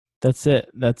That's it.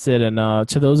 That's it. And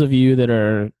to those of you that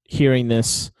are hearing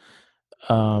this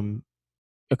a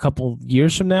couple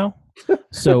years from now,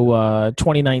 so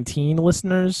 2019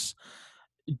 listeners,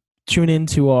 tune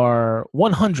into our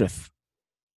 100th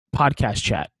podcast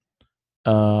chat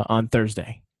on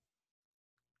Thursday.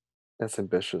 That's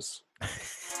ambitious.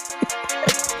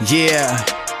 Yeah,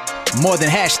 more than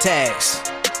hashtags.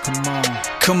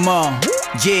 Come on.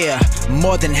 Yeah,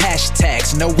 more than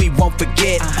hashtags. No, we won't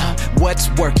forget what's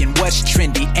working, what's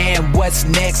trendy, and what's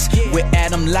next. With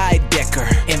Adam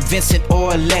Lydecker and Vincent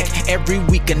Orlek. Every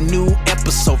week a new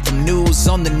episode from News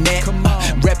on the Net.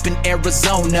 Reppin'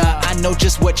 Arizona, I know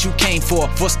just what you came for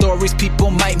stories people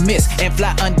might miss and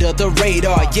fly under the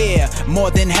radar. Yeah,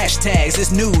 more than hashtags.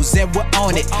 It's news and we're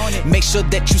on it. Make sure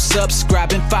that you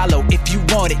subscribe and follow if you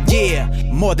want it.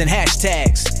 Yeah, more than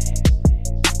hashtags.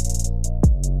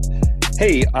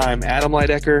 Hey, I'm Adam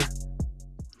Lydecker.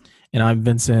 And I'm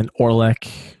Vincent Orlek.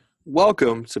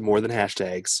 Welcome to More Than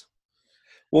Hashtags.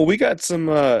 Well, we got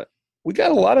a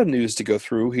lot of news to go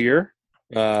through here.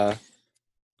 We got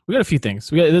a few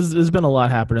things. There's been a lot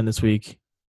happening this week.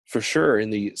 For sure, in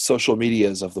the social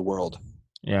medias of the world.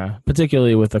 Yeah,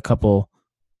 particularly with a couple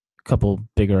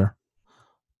bigger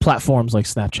platforms like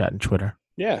Snapchat and Twitter.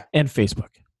 Yeah. And Facebook.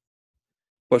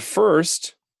 But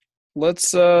first,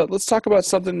 let's talk about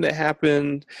something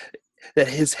that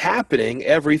is happening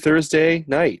every Thursday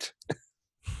night.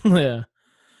 Yeah.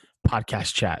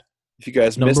 Podcast chat. If you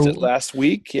guys missed it last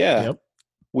week, Yep.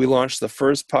 We launched the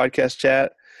first podcast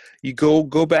chat. You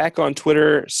go back on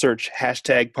Twitter, search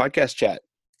hashtag podcast chat.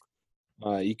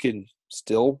 You can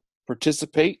still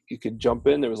participate. You can jump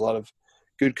in. There was a lot of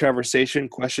good conversation,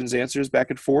 questions, answers back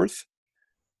and forth.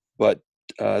 But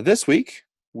this week,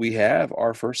 we have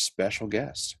our first special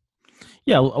guest.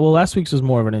 Yeah, well, last week's was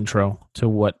more of an intro to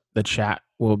what the chat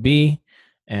will be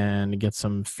and get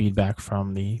some feedback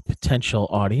from the potential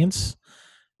audience.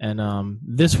 And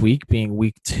this week, being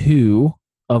week 2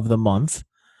 of the month,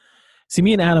 see,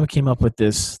 me and Adam came up with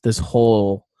this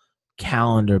whole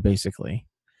calendar, basically,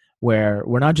 where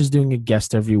we're not just doing a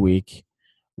guest every week.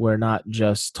 We're not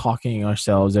just talking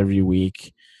ourselves every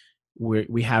week.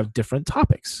 We have different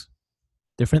topics.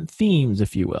 Different themes,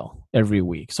 if you will, every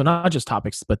week. So not just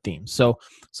topics, but themes. So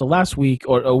last week,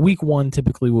 or week 1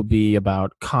 typically will be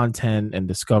about content and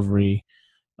discovery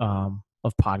of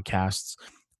podcasts.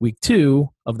 Week 2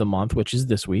 of the month, which is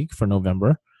this week for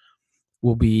November,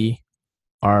 will be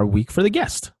our week for the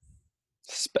guest.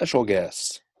 Special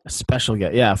guest. A special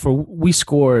guest. Yeah, we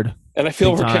scored. And I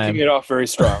feel we're kicking it off very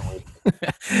strongly.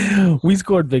 We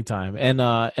scored big time. And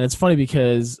it's funny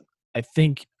because I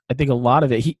think a lot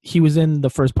of it, he was in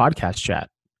the first podcast chat,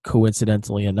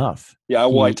 coincidentally enough. Yeah,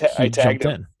 well, I tagged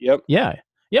him. In. Yep. Yeah.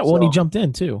 Well, and he jumped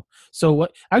in too. So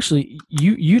what? Actually,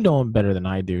 you know him better than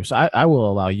I do, so I will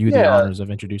allow you the honors of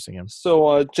introducing him.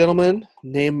 So, a gentleman,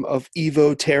 name of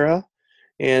Evo Terra,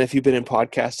 and if you've been in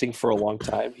podcasting for a long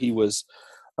time, he was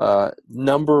the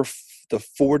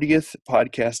 40th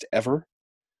podcast ever,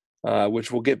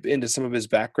 which we'll get into some of his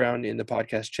background in the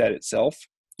podcast chat itself.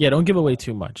 Yeah, don't give away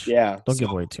too much. Yeah. Don't give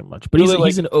away too much. But really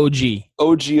he's an OG.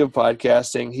 OG of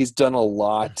podcasting. He's done a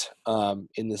lot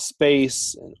in the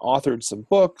space and authored some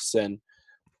books and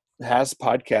has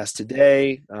podcasts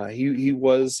today. He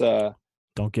was...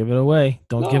 don't give it away.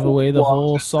 Don't give away the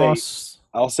whole sauce.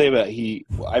 I'll say that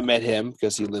I met him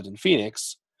because he lived in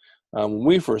Phoenix when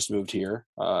we first moved here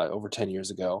over 10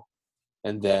 years ago.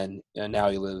 And now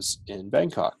he lives in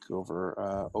Bangkok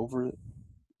over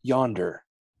yonder.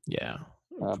 Yeah.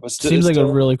 But seems like a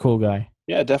really cool guy.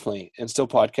 Yeah, definitely. And still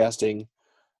podcasting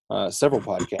several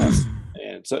podcasts.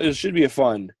 And so it should be a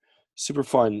super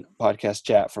fun podcast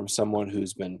chat from someone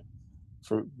who's been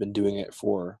doing it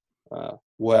for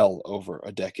well over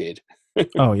a decade.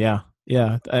 Oh, yeah.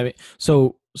 Yeah. I mean,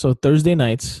 so Thursday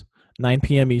nights, 9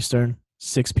 p.m. Eastern,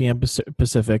 6 p.m.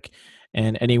 Pacific,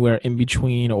 and anywhere in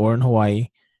between or in Hawaii,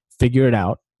 figure it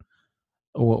out.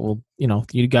 Well,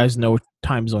 you guys know what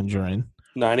time zones you're in.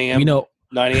 9 a.m. We know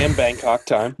 9 a.m. Bangkok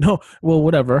time. No, well,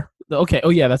 whatever. Okay.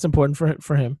 Oh, yeah, that's important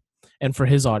for him and for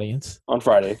his audience. On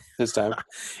Friday, his time.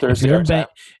 Thursday,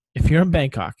 if you're in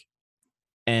Bangkok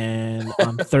and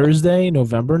on Thursday,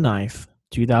 November 9th,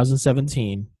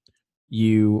 2017,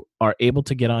 you are able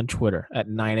to get on Twitter at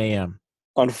 9 a.m.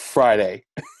 On Friday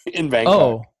in Bangkok.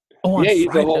 Oh, on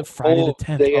Friday the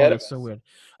 10th. Oh, that's so weird.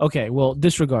 Okay, well,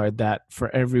 disregard that for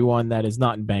everyone that is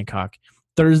not in Bangkok.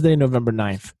 Thursday, November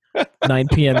 9th. 9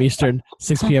 p.m. Eastern,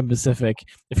 6 p.m. Pacific.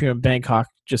 If you're in Bangkok,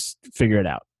 just figure it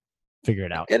out.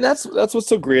 And that's what's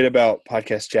so great about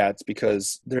podcast chats,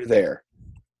 because they're there.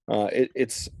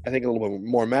 It's, I think, a little bit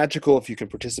more magical if you can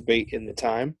participate in the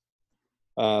time.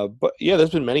 But yeah, there's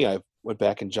been many I went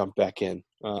back and jumped back in,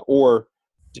 or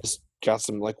just got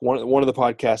some, like one of the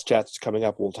podcast chats coming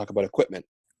up. We'll talk about equipment.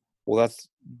 Well, that's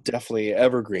definitely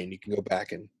evergreen. You can go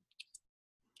back and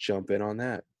jump in on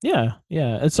that. Yeah.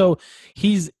 And so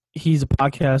he's a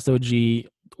podcast OG,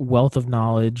 wealth of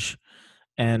knowledge,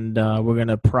 and we're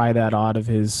gonna pry that out of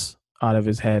his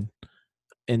head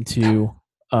into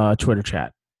Twitter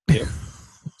chat. Yeah,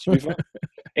 should be fun.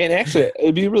 And actually,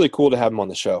 it'd be really cool to have him on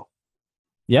the show.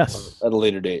 Yes, at a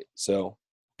later date. So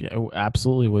yeah,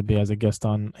 absolutely would be as a guest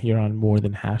on here on More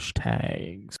Than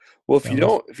Hashtags. Well, if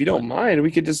you don't mind,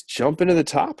 we could just jump into the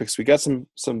topics. We got some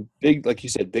big, like you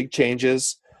said, big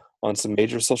changes on some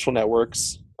major social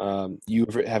networks. You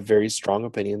have very strong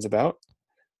opinions about,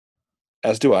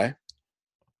 as do I.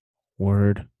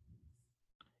 Word.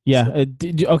 Yeah.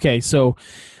 Okay. So,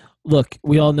 look,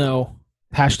 we all know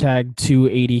hashtag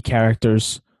 280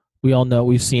 characters. We all know,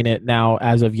 we've seen it now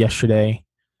as of yesterday.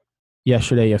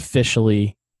 Yesterday,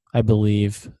 officially, I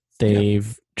believe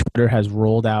Twitter has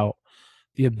rolled out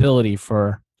the ability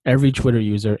for every Twitter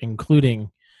user,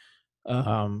 including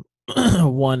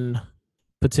one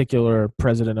particular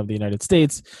president of the United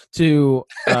States, to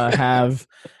have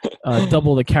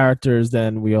double the characters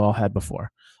than we all had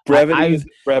before.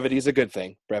 Brevity is a good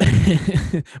thing.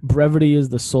 Brevity is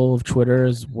the soul of Twitter,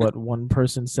 is what one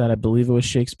person said. I believe it was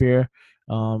Shakespeare.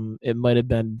 It might have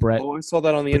been Brett. Oh, I saw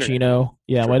that on the Pacino. internet.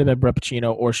 Yeah, It might have been Brett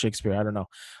Pacino or Shakespeare. I don't know.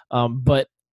 But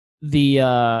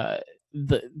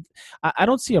I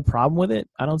don't see a problem with it.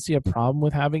 I don't see a problem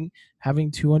with having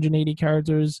 280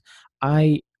 characters.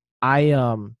 I've had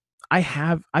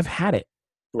it.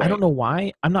 Right. I don't know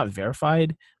why. I'm not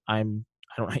verified. I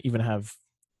don't even have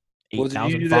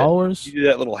 8,000 followers. Did you do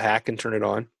that little hack and turn it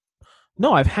on?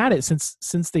 No, I've had it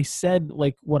since they said,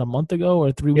 like, what, a month ago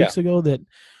or 3 weeks ago that.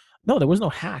 No, there was no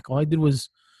hack. All I did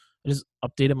was I just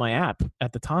updated my app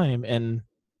at the time, and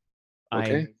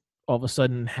I all of a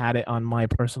sudden had it on my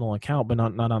personal account, but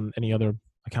not on any other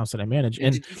accounts that I manage.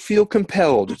 And did you feel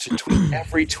compelled to tweet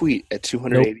every tweet at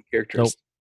 280 characters?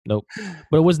 Nope.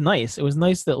 But it was nice. It was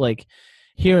nice that, like,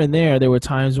 here and there were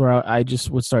times where I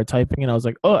just would start typing, and I was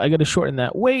like, oh, I got to shorten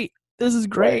that. Wait, this is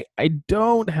great. I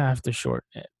don't have to shorten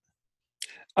it.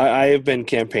 I have been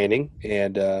campaigning,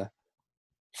 and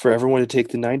for everyone to take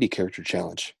the 90 character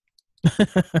challenge.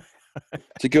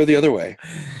 To go the other way.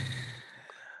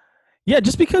 Yeah,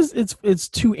 just because it's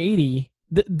 280.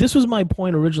 This was my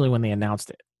point originally when they announced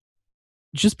it.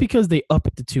 Just because they up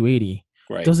it to 280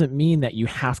 doesn't mean that you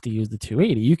have to use the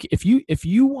 280. If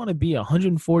you want to be a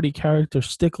 140 character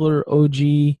stickler, OG,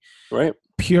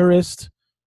 purist,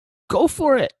 go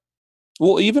for it.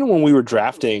 Well, even when we were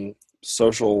drafting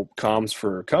social comms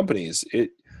for companies,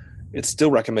 it's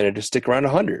still recommended to stick around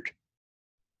 100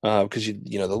 because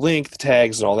you know the link, the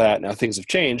tags, and all that. Now things have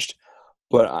changed,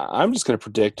 but I'm just going to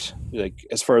predict, like,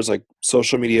 as far as like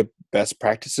social media best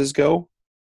practices go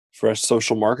for us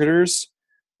social marketers,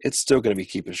 it's still going to be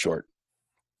keep it short,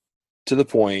 to the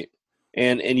point,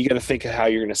 and you got to think of how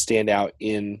you're going to stand out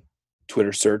in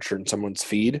Twitter search or in someone's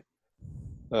feed.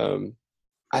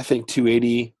 I think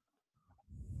 280.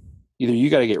 Either you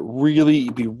got to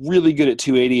be really good at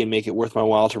 280 and make it worth my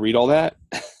while to read all that,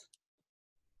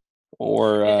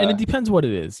 or and it depends what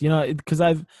it is, you know. Because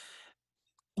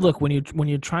when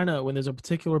there's a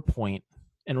particular point,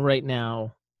 and right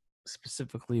now,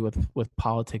 specifically with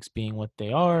politics being what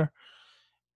they are,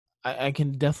 I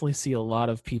can definitely see a lot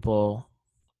of people,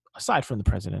 aside from the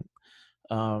president,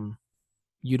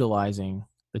 utilizing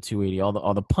the 280.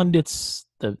 All the pundits,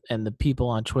 and the people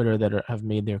on Twitter that have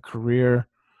made their career.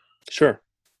 Sure.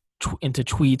 Into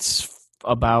tweets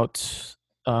about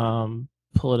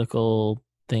political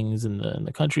things in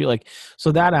the country, like,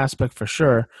 so that aspect for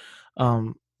sure.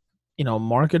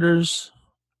 Marketers,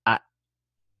 I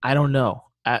don't know.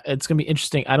 It's gonna be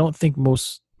interesting. I don't think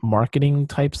most marketing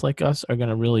types like us are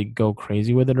gonna really go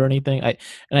crazy with it or anything. I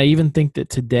even think that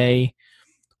today,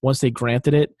 once they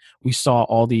granted it, we saw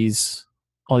all these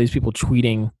people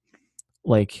tweeting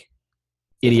like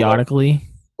idiotically.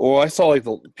 Well, I saw like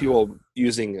the people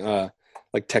using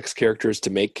like text characters to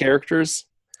make characters.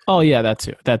 Oh yeah, that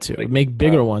too. Like, make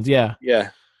bigger ones. Yeah. Yeah.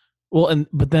 Well,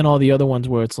 but then all the other ones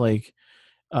where it's like,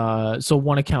 so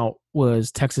one account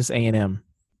was Texas A&M,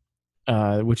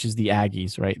 which is the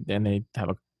Aggies, right? And they have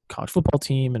a college football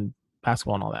team and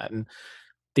basketball and all that. And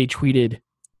they tweeted,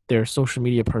 their social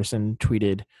media person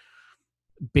tweeted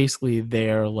basically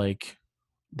their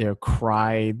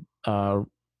cry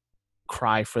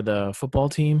for the football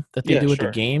team that they do at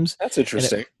the games. That's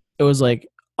interesting. It was like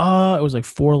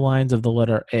 4 lines of the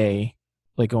letter A,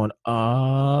 like going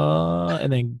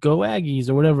and then go Aggies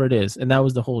or whatever it is, and that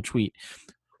was the whole tweet.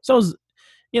 So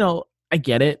I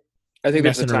get it. I think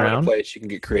there's a messing time and around. a place you can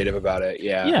get creative about it.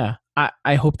 Yeah. Yeah.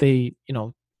 I hope they,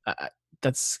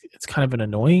 it's kind of an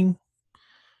annoying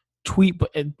tweet,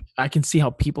 but I can see how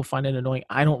people find it annoying.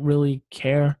 I don't really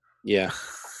care. Yeah.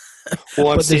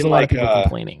 Well, but there's a lot of people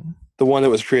complaining. The one that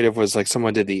was creative was like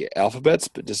someone did the alphabets,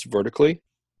 but just vertically.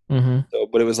 Mm-hmm. So,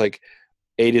 but it was like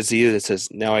A to Z that says,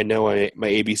 now I know my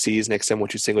ABCs, next time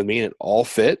won't you sing with me, and it all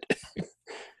fit.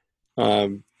 But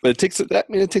it takes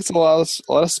a lot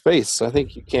of space. So I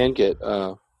think you can get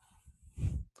that'll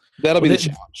be the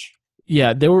challenge.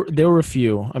 Yeah, there were a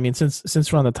few. I mean,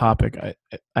 since we're on the topic,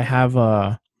 I have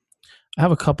a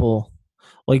couple.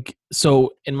 Like,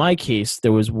 so in my case,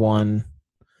 there was one.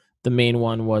 The main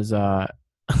one was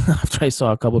after I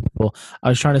saw a couple of people, I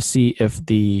was trying to see if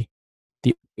the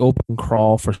open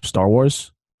crawl for Star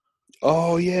Wars.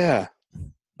 Oh yeah,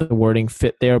 the wording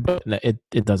fit there, but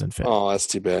it doesn't fit. Oh, that's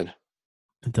too bad.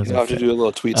 It doesn't. You have to do a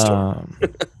little tweet story.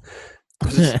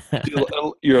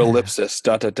 Your ellipsis. ...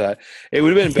 It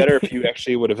would have been better if you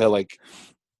actually would have had like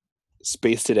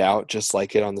spaced it out just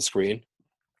like it on the screen.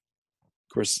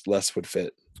 Of course, less would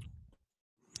fit.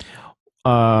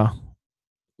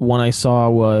 One I saw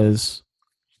was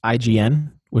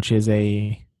IGN, which is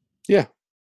a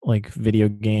like video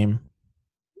game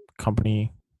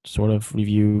company sort of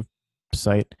review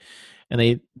site,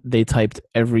 and they typed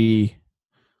every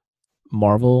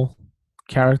Marvel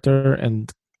character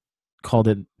and called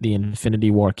it the Infinity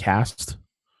War cast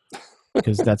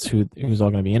because that's who's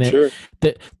all going to be in it. Sure.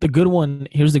 The good one,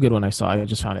 here's the good one I saw. I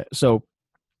just found it. So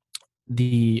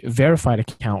the verified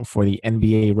account for the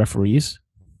NBA referees,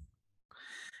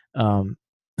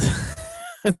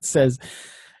 it says,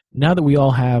 now that we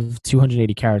all have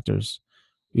 280 characters,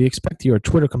 we expect your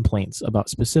Twitter complaints about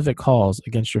specific calls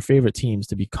against your favorite teams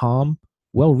to be calm,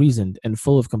 well-reasoned, and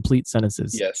full of complete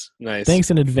sentences. Yes, nice.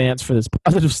 Thanks in advance for this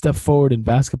positive step forward in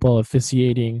basketball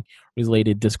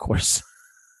officiating-related discourse.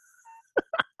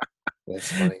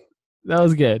 That's funny. That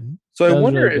was good. So I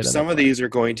wonder if some of these are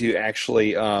going to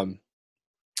actually, like,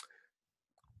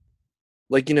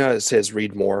 how it says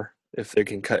read more, if they're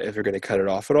going to cut it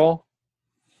off at all.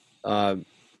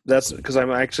 That's because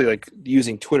I'm actually like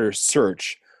using Twitter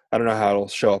search. I don't know how it'll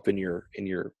show up in your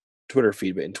Twitter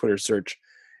feed, but in Twitter search,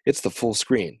 it's the full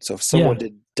screen. So if someone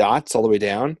did dots all the way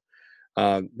down,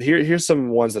 here's some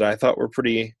ones that I thought were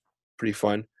pretty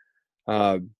fun.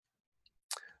 A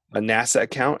NASA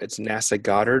account, it's NASA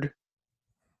Goddard.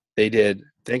 They did,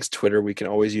 thanks Twitter, we can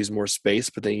always use more space,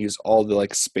 but they use all the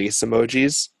like space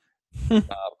emojis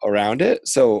around it.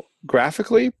 So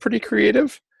graphically, pretty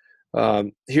creative.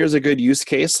 Here's a good use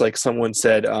case, like someone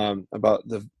said about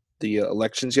the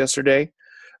elections yesterday.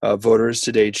 Voters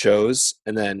today chose,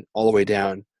 and then all the way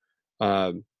down,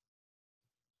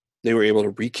 they were able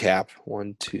to recap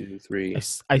 1, 2, 3.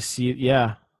 I see it.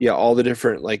 Yeah, all the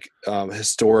different like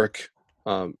historic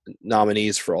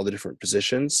nominees for all the different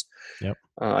positions. Yep.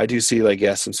 I do see like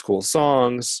some school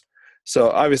songs. So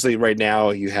obviously, right now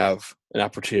you have an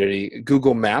opportunity.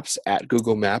 Google Maps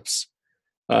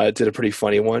did a pretty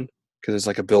funny one because it's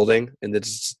like a building and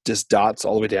it's just dots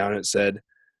all the way down. And it said,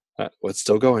 "What's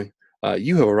still going?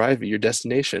 You have arrived at your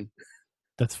destination."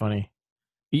 That's funny.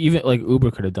 Even like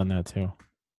Uber could have done that too.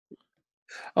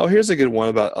 Oh, here's a good one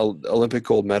about Olympic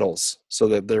gold medals. So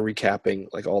that they're recapping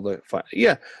like all the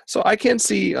So I can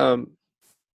see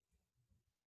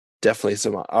definitely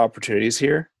some opportunities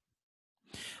here.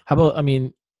 How about,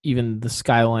 even the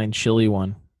Skyline chili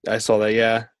one? I saw that.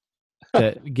 Yeah.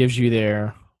 That gives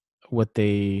you what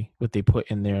they put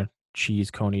in their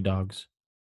cheese coney dogs.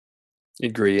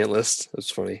 Ingredient list.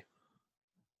 That's funny.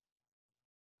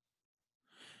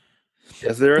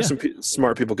 Yes, there are some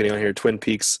smart people getting on here. Twin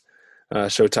Peaks,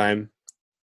 Showtime.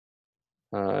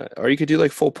 Or you could do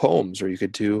like full poems, or you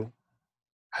could do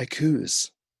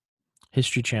haikus.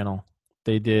 History Channel.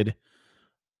 They did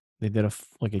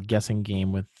a guessing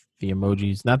game with the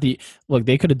emojis.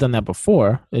 They could have done that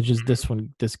before. It's just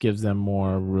this gives them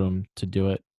more room to do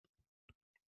it.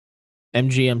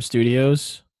 MGM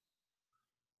Studios.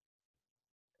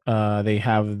 They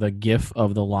have the GIF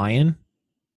of the lion.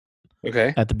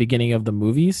 Okay. At the beginning of the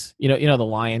movies, the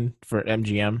lion for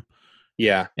MGM.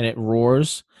 Yeah. And it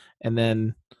roars, and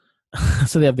then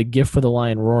so they have the GIF for the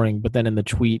lion roaring, but then in the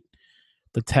tweet,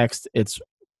 the text, it's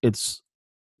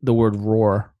the word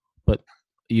roar, but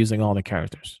using all the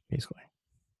characters basically.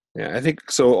 Yeah, I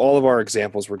think so. All of our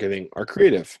examples we're giving are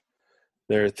creative.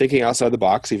 They're thinking outside the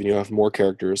box, even you have more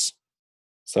characters.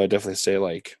 So I definitely say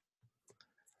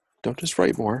don't just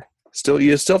write more.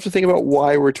 You still have to think about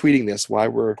why we're tweeting this, why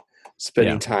we're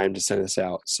spending time to send this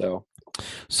out. So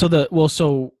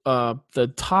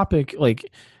the topic,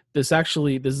 like this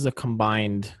is a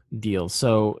combined deal.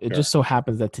 So it just so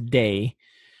happens that today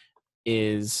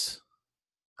is,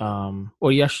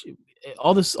 yes,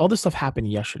 all this stuff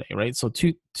happened yesterday, right? So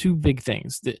two big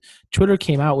things. Twitter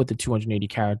came out with the 280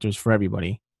 characters for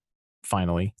everybody.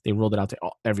 Finally, they rolled it out to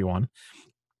everyone.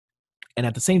 And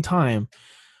at the same time,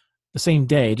 the same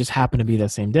day, it just happened to be that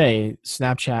same day,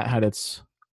 Snapchat had its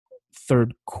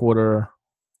third quarter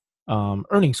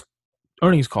earnings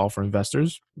call for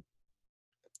investors,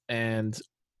 and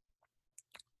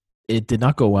it did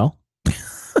not go well.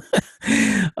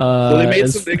 So they made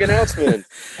some big announcement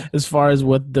as far as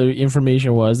what the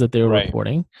information was that they were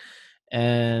reporting,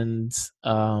 and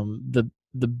the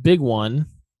big one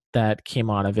that came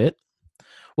out of it.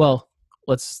 Well,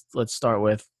 let's start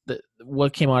with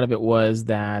what came out of it was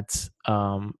that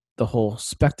the whole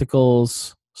spectacle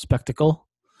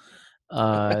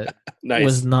nice.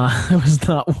 was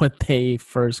not what they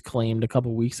first claimed a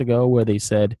couple weeks ago, where they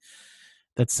said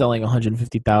that selling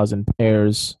 150,000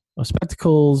 pairs of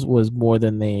spectacles was more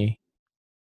than they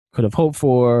could have hoped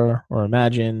for or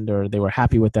imagined, or they were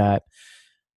happy with that.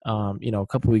 A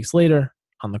couple weeks later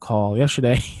on the call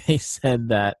yesterday, they said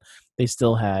that they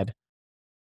still had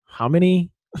how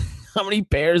many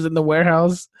pairs in the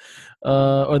warehouse,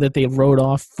 or that they wrote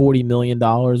off $40 million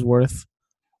worth.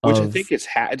 Which I think it's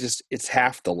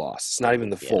half the loss. It's not even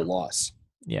the full loss.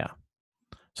 Yeah.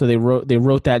 So they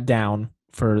wrote that down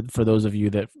for those of you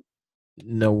that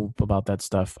know about that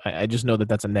stuff. I just know that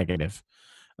that's a negative.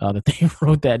 That they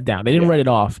wrote that down. They didn't write it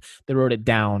off. They wrote it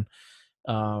down,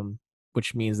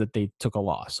 which means that they took a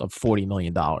loss of $40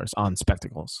 million on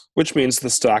spectacles. Which means the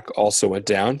stock also went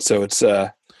down. So it's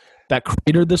that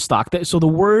cratered the stock. So the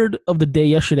word of the day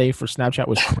yesterday for Snapchat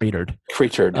was cratered.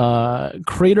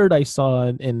 Cratered. I saw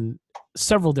in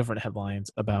several different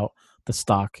headlines about the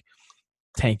stock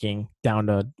tanking down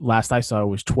to, last I saw, it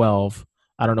was 12.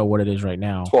 I don't know what it is right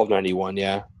now. 12.91.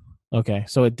 Yeah. Okay,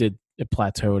 so it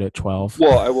plateaued at 12.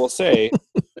 Well, I will say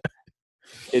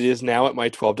it is now at my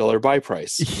 $12 buy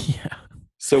price. Yeah.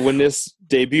 So when this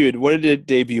debuted, what did it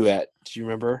debut at? Do you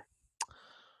remember?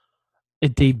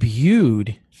 It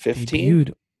debuted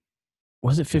 15.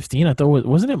 Was it 15? I thought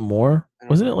wasn't it more?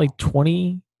 Wasn't it like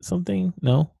 20 something?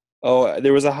 No. Oh,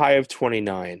 there was a high of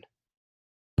 29.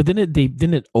 But then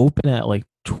didn't it open at like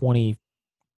 20,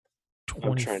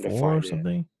 I'm trying to 24 find or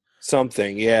something? It.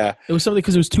 Something, yeah. It was something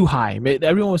because it was too high.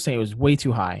 Everyone was saying it was way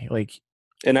too high.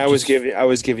 And I was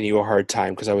giving you a hard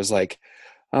time because I was like,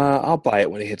 I'll buy it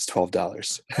when it hits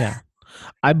 $12. Yeah,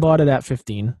 I bought it at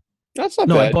 15. That's not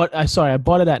bad. I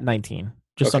bought it at 19,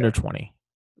 just under 20.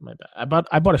 My bad.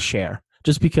 I bought a share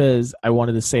just because I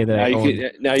wanted to say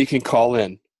that. Now you can call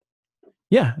in.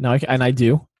 Yeah, I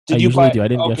do. I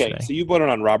didn't yesterday. So you bought it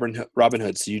on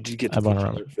Robinhood, so you did get the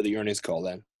feature for the earnings call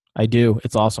then. I do.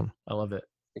 It's awesome. I love it.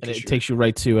 And it takes you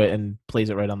right to it and plays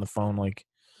it right on the phone.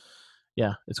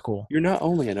 Yeah, it's cool. You're not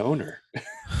only an owner.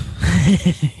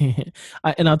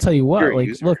 And I'll tell you what,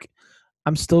 look,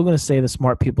 I'm still going to say the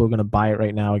smart people are going to buy it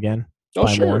right now again.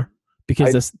 Buy more.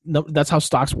 Because that's how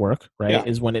stocks work, right? Yeah.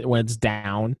 Is when it's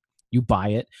down, you buy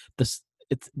it.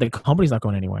 The company's not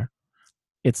going anywhere.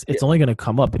 It's only going to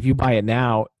come up. If you buy it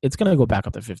now, it's going to go back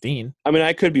up to 15. I mean,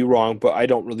 I could be wrong, but I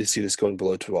don't really see this going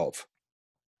below 12.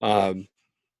 But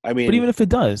even if it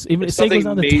does, even if it goes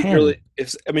down to 10,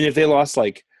 if they lost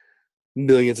like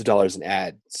millions of dollars in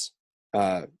ads,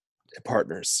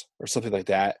 partners or something like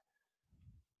that,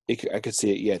 I could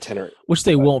see it. 10 or which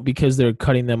they won't because they're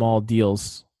cutting them all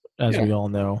deals, as we all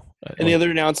know. And the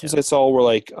other announcements I saw were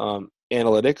like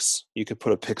analytics. You could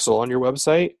put a pixel on your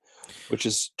website, which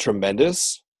is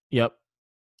tremendous. Yep.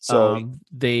 So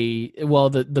the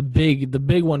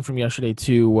big one from yesterday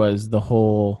too was the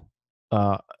whole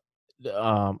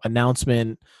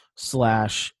announcement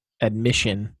 /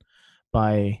 admission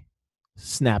by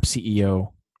Snap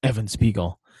CEO Evan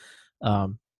Spiegel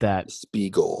that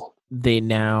they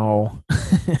now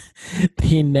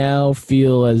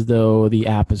feel as though the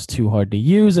app is too hard to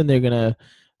use, and they're gonna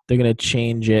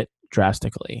change it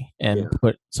drastically and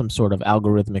put some sort of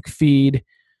algorithmic feed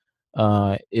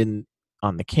on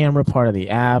the camera part of the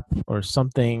app or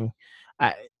something.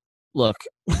 Look.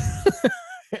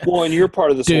 Well, and your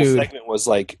part of this whole segment was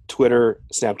like Twitter,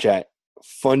 Snapchat,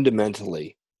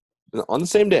 fundamentally on the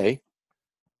same day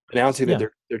announcing that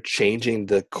they're changing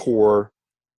the core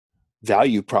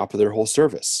value prop of their whole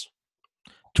service.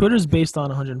 Twitter's based on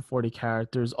 140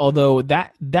 characters, although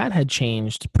that had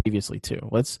changed previously too.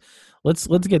 Let's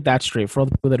get that straight for all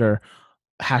the people that are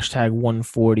hashtag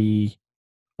 140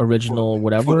 original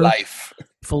whatever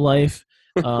for life.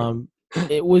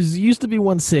 It used to be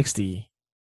 160.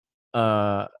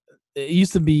 It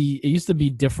used to be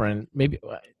different. Maybe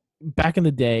back in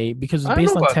the day, because it's I don't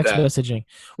based know on about text that. messaging.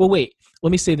 Well, wait,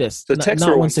 let me say this. The texts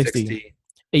Not were 160.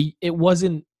 160. It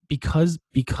wasn't because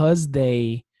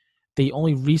they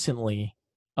only recently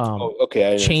Oh,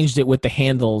 okay. changed it with the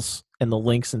handles and the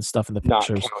links and stuff in the Not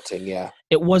pictures. counting, yeah.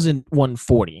 It wasn't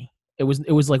 140. It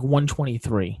was like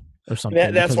 123 or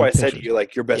something. That's why I said to pictures. you,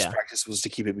 like, your best practice was to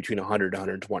keep it between 100 to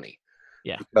 120.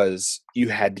 Yeah. Because you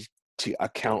had to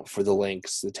account for the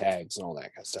links, the tags, and all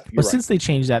that kind of stuff. But since they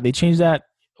changed that,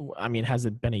 I mean, has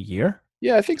it been a year?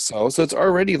 Yeah, I think so. So it's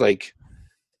already like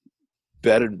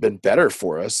been better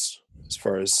for us as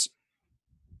far as.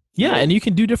 Yeah, and you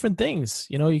can do different things.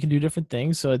 You can do different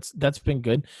things. So that's been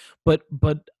good. But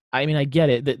I mean, I get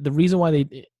it. The reason why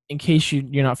they, in case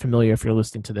you're not familiar, if you're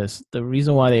listening to this, the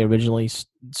reason why they originally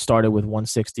started with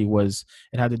 160 was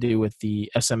it had to do with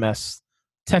the SMS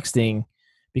texting,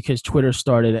 because Twitter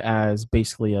started as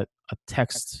basically a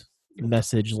text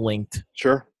message linked.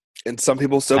 Sure. And some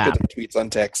people still get their tweets on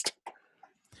text.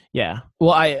 Yeah.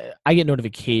 Well, I get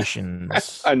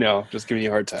notifications. I know. Just giving you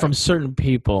a hard time. From certain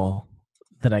people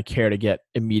that I care to get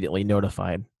immediately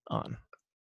notified on.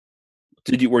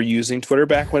 Were you using Twitter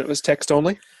back when it was text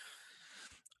only?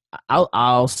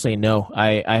 I'll say no.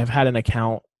 I have had an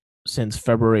account since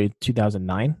February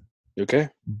 2009. Okay.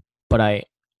 But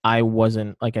I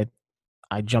wasn't like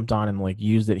I jumped on and like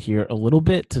used it here a little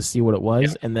bit to see what it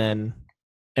was, and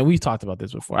we've talked about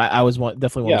this before. I was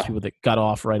definitely one of those people that got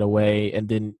off right away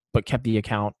and but kept the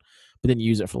account, but didn't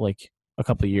use it for like a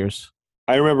couple of years.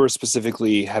 I remember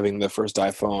specifically having the first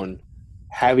iPhone,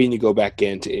 having to go back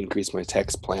in to increase my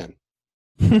text plan.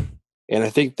 And I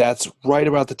think that's right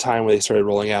about the time where they started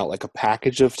rolling out like a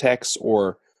package of text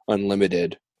or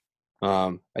unlimited.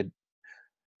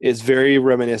 It's very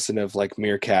reminiscent of like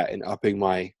Meerkat and upping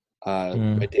my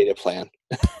my data plan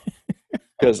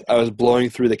because I was blowing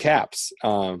through the caps,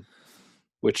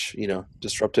 which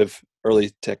disruptive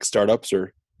early tech startups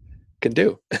can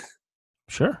do.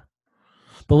 Sure.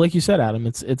 But like you said, Adam,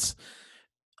 it's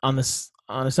on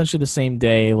essentially the same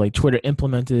day, like Twitter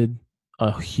implemented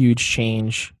a huge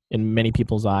change in many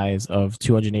people's eyes of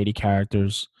 280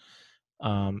 characters,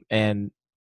 and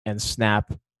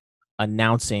Snap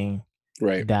announcing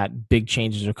that big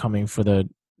changes are coming for the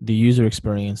user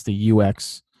experience, the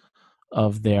UX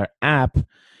of their app,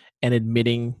 and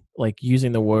admitting, like,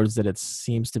 using the words that it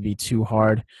seems to be too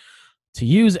hard to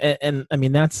use. And I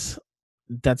mean, that's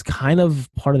kind of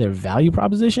part of their value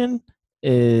proposition,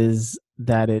 is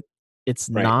that it's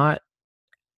not,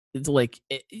 it's like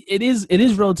it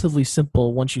is relatively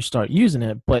simple once you start using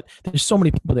it, but there's so many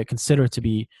people that consider it to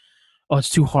be, oh, it's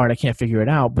too hard, I can't figure it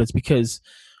out. But it's because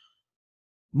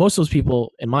most of those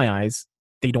people, in my eyes,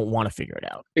 they don't want to figure it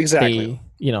out. Exactly.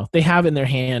 They have it in their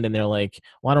hand and they're like,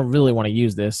 well, I don't really want to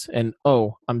use this. And,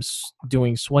 I'm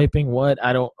doing swiping. What?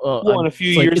 I don't. A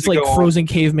few years ago, like frozen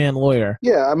caveman lawyer.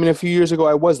 Yeah. I mean, a few years ago,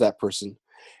 I was that person.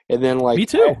 And then like. Me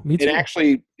too. And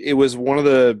actually, it was one of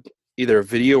the, either a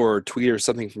video or a tweet or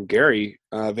something from Gary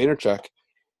Vaynerchuk.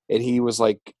 And he was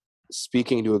like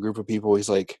speaking to a group of people. He's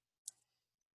like,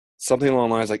 something along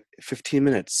the lines like 15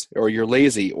 minutes, or you're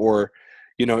lazy, or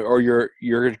or you're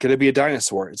going to be a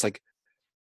dinosaur. It's like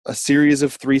a series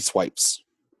of 3 swipes.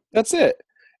 That's it.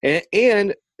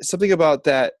 And something about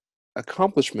that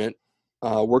accomplishment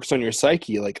works on your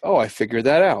psyche. Like, oh, I figured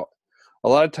that out. A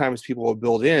lot of times people will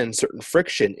build in certain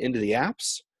friction into the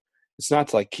apps. It's not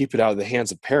to like keep it out of the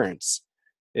hands of parents.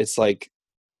 It's like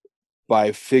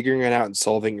by figuring it out and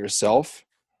solving yourself,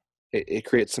 it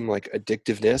creates some like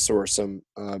addictiveness or some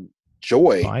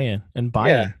joy. Buy-in.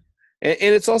 Yeah. And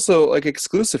it's also like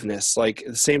exclusiveness, like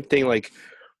the same thing. Like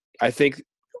I think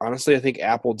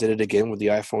Apple did it again with the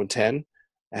iPhone 10,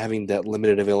 having that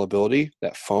limited availability,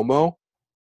 that FOMO,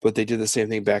 but they did the same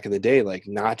thing back in the day. Like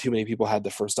not too many people had the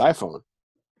first iPhone.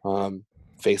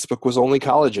 Facebook was only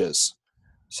colleges.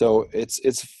 So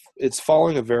it's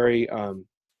following a very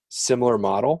similar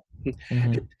model.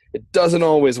 Mm-hmm. It doesn't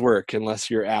always work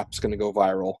unless your app's going to go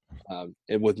viral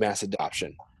and with mass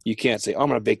adoption. You can't say, oh, I'm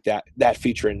going to bake that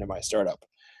feature into my startup.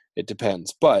 It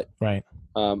depends. But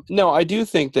no, I do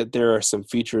think that there are some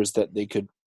features that they could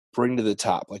bring to the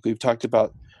top. Like we've talked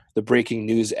about the breaking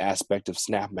news aspect of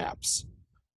Snap Maps.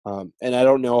 And I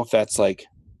don't know if that's like,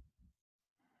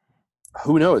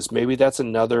 who knows? Maybe that's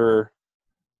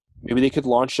maybe they could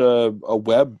launch a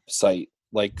website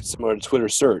like similar to Twitter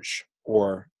Search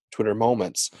or Twitter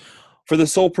Moments for the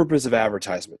sole purpose of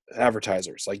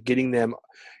advertisers, like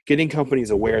getting companies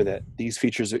aware that these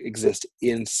features exist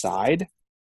inside.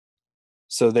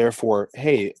 So therefore,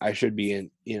 hey, I should be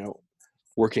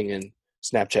working in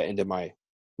Snapchat into my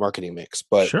marketing mix.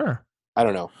 But sure, I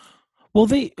don't know. Well,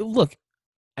 they look.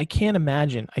 I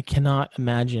cannot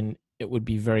imagine it would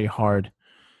be very hard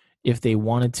if they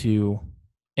wanted to.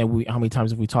 And how many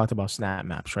times have we talked about Snap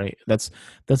Maps, right? That's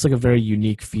like a very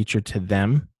unique feature to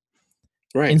them.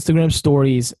 Right. Instagram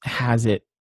Stories has it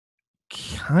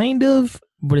kind of,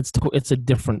 but it's a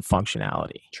different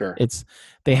functionality. Sure.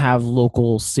 They have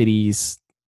local cities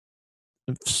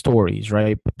stories,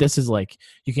 right? But this is like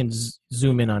you can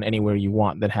zoom in on anywhere you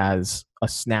want that has a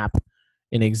snap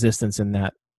in existence in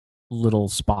that little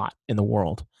spot in the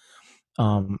world.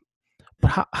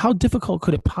 But how difficult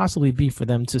could it possibly be for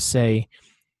them to say,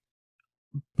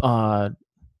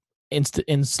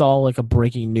 install like a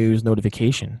breaking news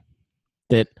notification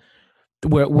that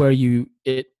where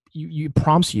it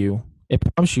prompts you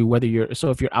whether you're, so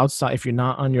if you're outside, if you're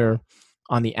not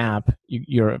on the app,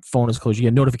 your phone is closed, you get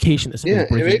a notification that says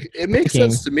it makes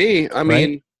sense to me. I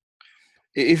mean,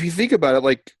 if you think about it,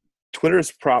 like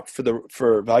Twitter's prop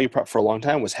for value prop for a long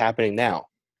time was happening now.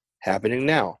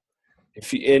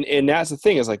 If you, and that's the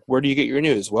thing, is like, where do you get your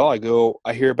news? Well,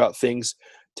 I hear about things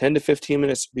 10 to 15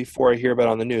 minutes before I hear about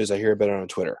it on the news. I hear about it on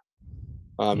Twitter.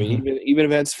 Even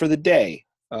events for the day.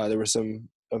 There were some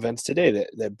events today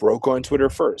that broke on Twitter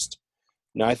first.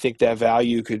 Now I think that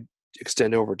value could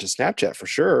extend over to Snapchat for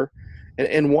sure.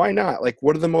 And why not? Like,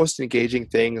 what are the most engaging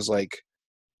things, like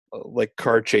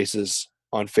car chases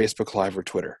on Facebook Live or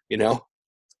Twitter,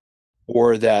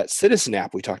 or that Citizen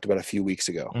app we talked about a few weeks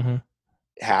ago,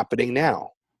 happening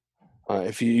now.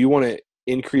 If you want to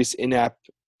increase in-app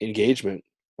engagement,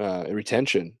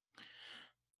 retention,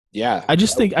 I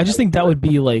just think that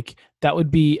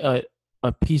would be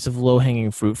a piece of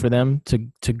low-hanging fruit for them to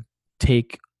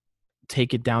take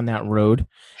it down that road.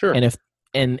 Sure.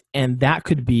 And that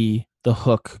could be the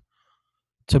hook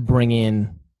to bring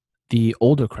in the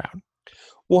older crowd.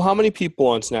 Well, how many people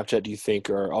on Snapchat do you think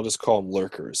are, I'll just call them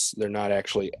lurkers? They're not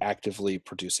actually actively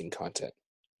producing content,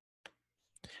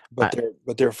 but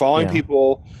they're following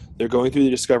people. They're going through the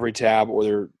Discovery tab, or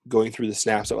they're going through the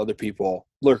snaps of other people.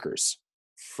 Lurkers,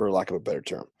 for lack of a better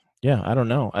term. Yeah, I don't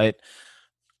know. I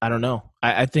don't know.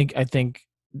 I think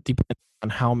depending on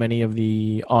how many of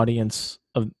the audience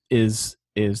is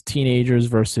teenagers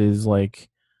versus like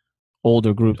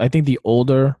older groups. I think the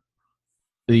older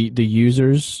the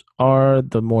users are,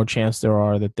 the more chance there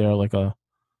are that they're like a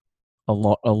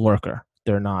lurker.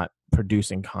 They're not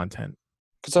producing content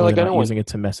because I don't using it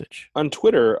to message. On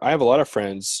Twitter, I have a lot of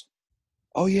friends.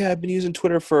 Oh yeah, I've been using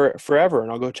Twitter for forever,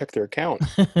 and I'll go check their account.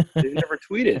 They've never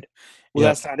tweeted. Well,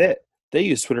 That's not it. They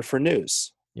use Twitter for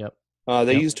news. Yep.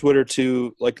 They use Twitter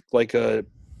to like a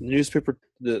newspaper,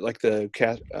 like the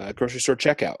grocery store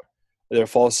checkout. They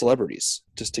follow celebrities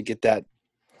just to get the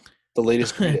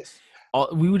latest greatest.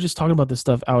 We were just talking about this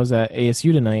stuff. I was at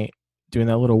ASU tonight doing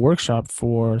that little workshop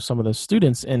for some of the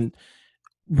students, and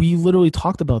we literally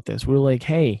talked about this. We were like,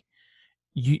 hey,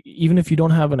 even if you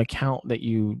don't have an account that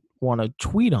you want to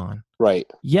tweet on, right?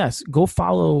 Yes, go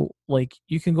follow. Like,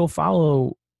 you can go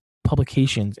follow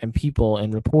publications and people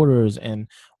and reporters and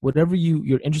whatever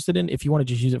you're interested in. If you want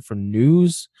to just use it for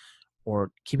news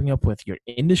or keeping up with your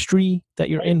industry that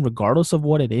you're in, regardless of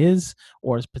what it is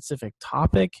or a specific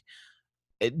topic,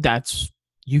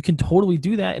 you can totally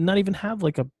do that and not even have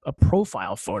like a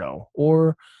profile photo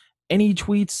or any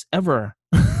tweets ever.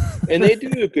 And they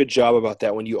do a good job about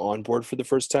that when you onboard for the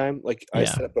first time. Like, I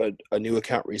set up a new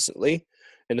account recently,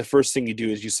 and the first thing you do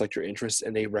is you select your interests,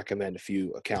 and they recommend a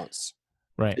few accounts.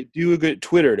 Right. They do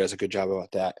Twitter does a good job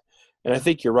about that. And I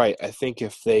think you're right. I think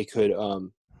if they could,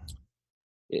 and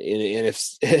if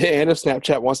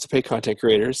Snapchat wants to pay content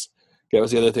creators, that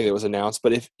was the other thing that was announced.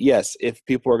 But if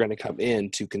people are going to come in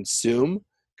to consume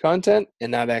content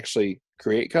and not actually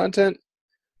create content,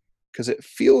 because it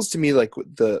feels to me like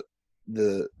the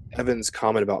Evan's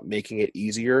comment about making it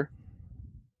easier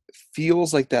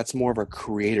feels like that's more of a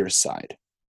creator side.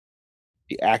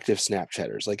 The active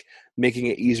Snapchatters, like making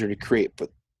it easier to create, but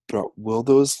will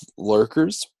those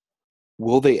lurkers,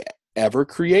 will they ever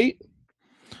create?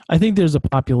 I think there's a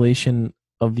population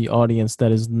of the audience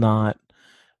that is not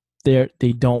there.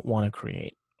 They don't want to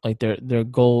create. Like their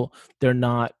goal, they're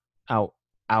not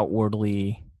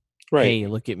outwardly, right. Hey,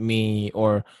 look at me,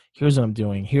 or here's what I'm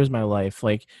doing. Here's my life.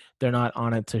 Like, they're not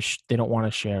on it they don't want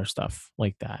to share stuff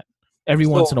like that. Every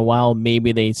once in a while,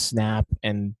 maybe they snap,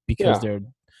 and because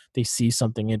they see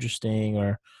something interesting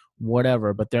or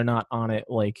whatever, but they're not on it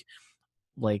like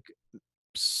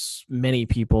many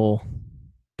people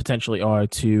potentially are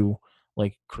to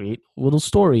like create little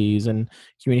stories and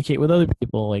communicate with other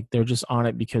people. Like, they're just on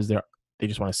it because they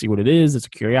just want to see what it is. It's a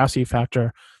curiosity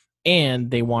factor, and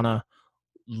they want to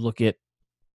look at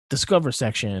Discover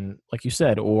section, like you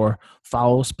said, or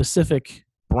follow specific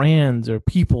brands or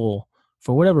people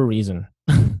for whatever reason.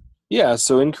 Yeah,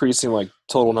 so increasing like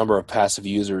total number of passive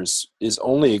users is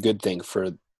only a good thing for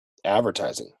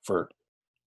advertising, for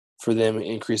them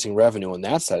increasing revenue on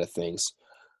that side of things.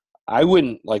 I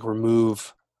wouldn't like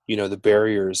remove, the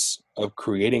barriers of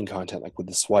creating content like with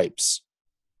the swipes.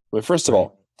 I mean, first of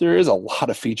all, there is a lot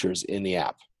of features in the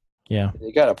app. Yeah.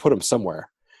 You got to put them somewhere.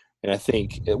 And I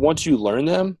think once you learn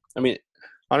them, I mean,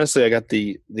 honestly, I got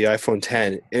the iPhone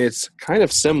 10, and it's kind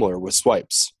of similar with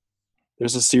swipes.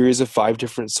 There's a series of 5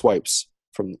 different swipes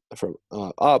from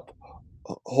up,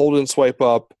 hold and swipe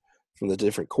up from the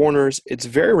different corners. It's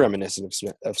very reminiscent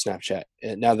of Snapchat.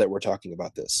 And now that we're talking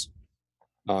about this,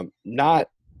 not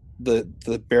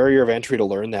the barrier of entry to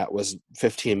learn that was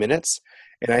 15 minutes,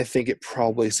 and I think it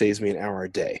probably saves me an hour a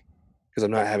day because I'm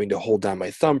not having to hold down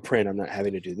my thumbprint. I'm not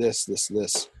having to do this.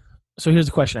 So here's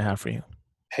a question I have for you.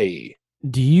 Hey,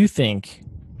 what do you think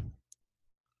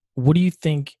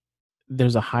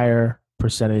there's a higher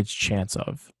percentage chance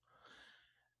of?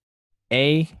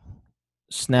 A,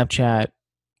 Snapchat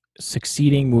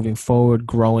succeeding, moving forward,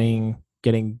 growing,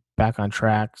 getting back on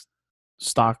track,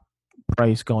 stock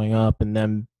price going up, and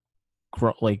then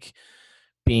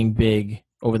being big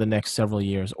over the next several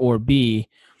years, or B,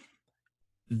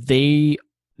 they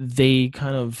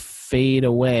kind of fade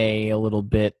away a little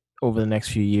bit over the next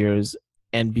few years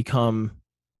and become,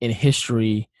 in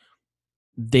history,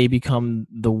 they become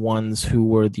the ones who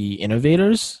were the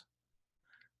innovators,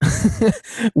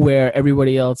 where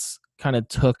everybody else kind of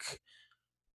took,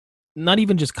 not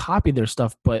even just copied their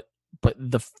stuff, but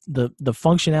the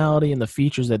functionality and the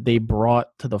features that they brought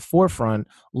to the forefront,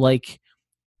 like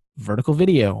vertical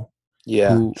video.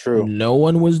 Yeah, true. No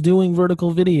one was doing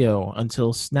vertical video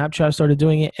until Snapchat started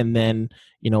doing it, and then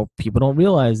people don't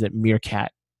realize that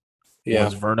Meerkat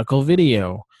was vertical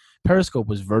video. Periscope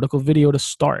was vertical video to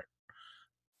start,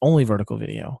 only vertical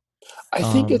video. I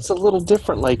think it's a little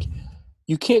different. Like,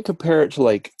 you can't compare it to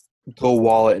like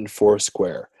GoWallet and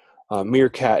Foursquare,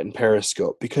 Meerkat and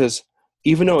Periscope, because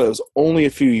even though it was only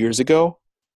a few years ago,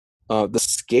 the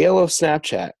scale of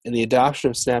Snapchat and the adoption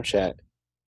of Snapchat,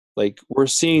 like, we're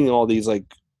seeing all these, like,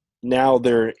 now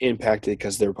they're impacted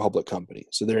because they're a public company.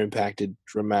 So they're impacted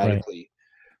dramatically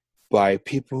by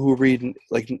people who read,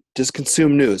 like, just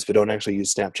consume news but don't actually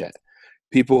use Snapchat.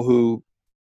 People who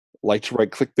like to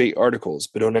write clickbait articles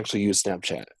but don't actually use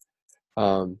Snapchat.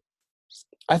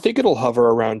 I think it'll hover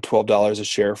around $12 a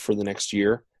share for the next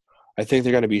year. I think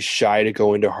they're going to be shy to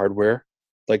go into hardware.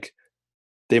 Like,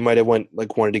 they might have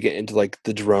wanted to get into like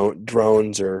the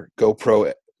drones or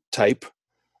GoPro type.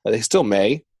 They still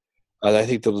may. I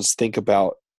think they'll just think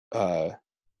about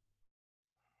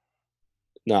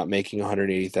not making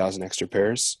 180,000 extra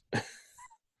pairs.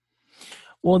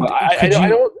 Well, I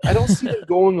don't see them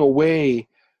going away.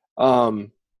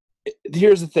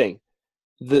 Here's the thing: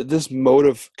 this mode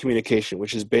of communication,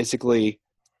 which is basically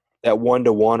that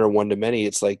one-to-one or one-to-many,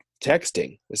 it's like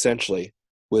texting essentially,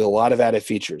 with a lot of added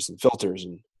features and filters,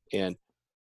 and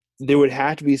there would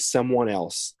have to be someone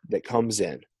else that comes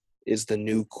in, is the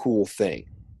new cool thing.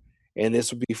 And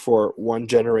this would be for one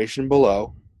generation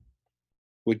below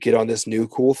would get on this new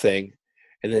cool thing,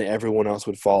 and then everyone else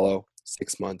would follow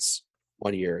 6 months,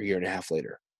 1 year, a year and a half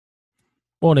later.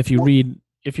 Well, and if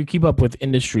you keep up with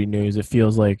industry news, it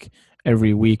feels like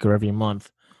every week or every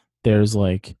month there's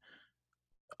like,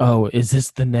 oh, is this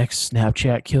the next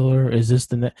Snapchat killer? Is this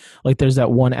like, there's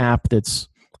that one app it's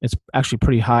actually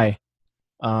pretty high.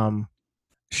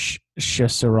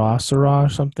 Shesara or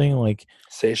something like.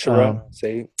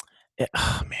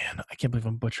 Oh man, I can't believe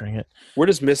I'm butchering it. We're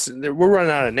just missing. We're running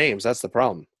out of names. That's the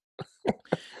problem.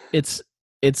 It's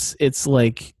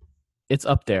like, it's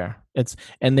up there.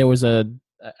 And there was I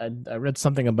read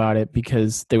something about it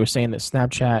because they were saying that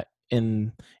Snapchat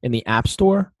in the App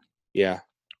Store,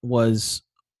 was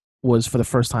for the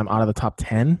first time out of the top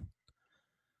 10.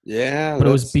 Yeah, but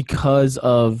it was because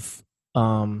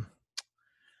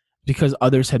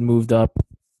others had moved up.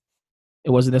 It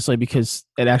wasn't necessarily because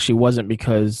it actually wasn't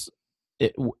because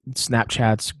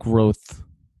Snapchat's growth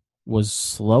was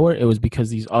slower. It was because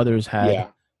these others had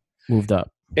moved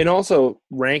up. And also,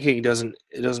 ranking doesn't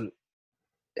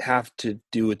have to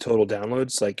do with total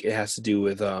downloads. Like, it has to do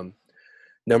with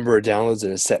number of downloads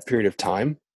in a set period of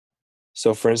time.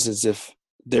 So, for instance, if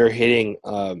they're hitting,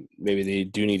 maybe they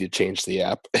do need to change the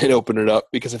app and open it up,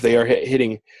 because if they are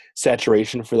hitting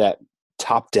saturation for that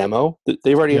top demo,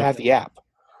 they already have the app,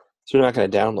 so they're not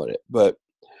going to download it. But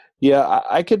yeah,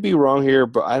 I could be wrong here,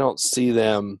 but I don't see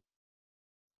them.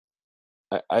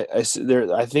 I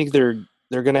think they're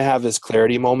going to have this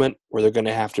clarity moment where they're going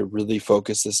to have to really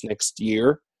focus this next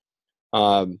year,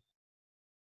 unless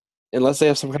they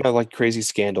have some kind of like crazy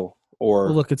scandal Or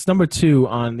well, look, it's number 2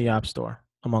 on the App Store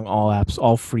among all apps,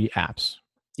 all free apps.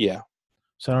 Yeah.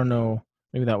 So I don't know.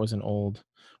 Maybe that was an old,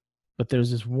 but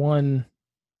there's this one.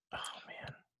 Oh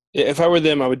man. If I were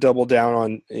them, I would double down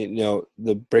on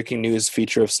the breaking news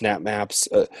feature of Snap Maps.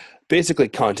 Basically,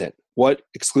 content. What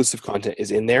exclusive content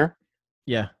is in there?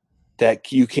 Yeah.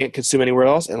 That you can't consume anywhere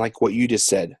else, and like what you just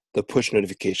said, the push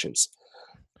notifications.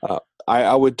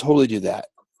 I would totally do that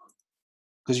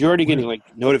because you're already getting like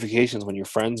notifications when your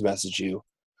friends message you,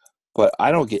 but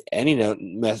I don't get any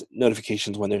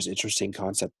notifications when there's interesting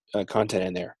content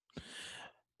in there.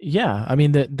 Yeah, I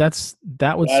mean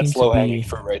that would seem to low hanging be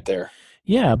fruit right there.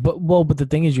 Yeah, but the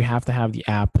thing is, you have to have the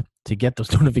app to get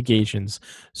those notifications.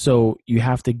 So you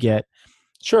have to get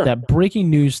that breaking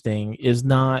news thing is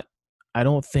not. I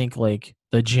don't think like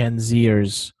the Gen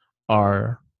Zers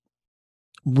are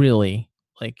really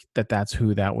like that. That's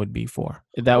who that would be for.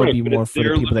 That would be more for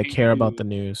the people that care about the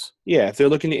news. Yeah, if they're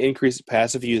looking to increase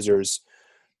passive users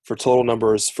for total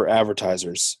numbers for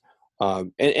advertisers,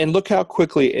 and look how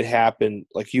quickly it happened.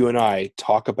 Like you and I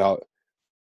talk about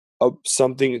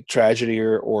something tragedy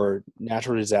or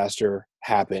natural disaster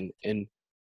happen, and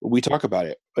we talk about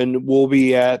it, and we'll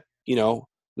be at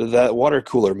that water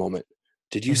cooler moment.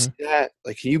 Did you see that?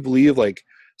 Like, can you believe like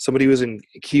somebody was in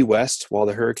Key West while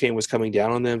the hurricane was coming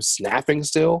down on them, snapping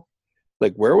still?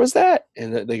 Like, where was that?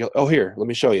 And they go, oh, here, let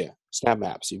me show you. Snap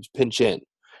Maps. You pinch in.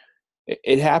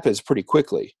 It happens pretty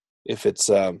quickly if it's,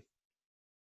 and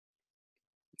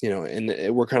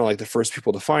we're kind of like the first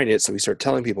people to find it, so we start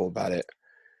telling people about it.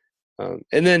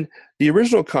 And then the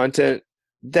original content,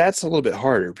 that's a little bit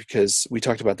harder because we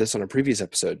talked about this on a previous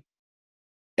episode.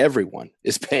 Everyone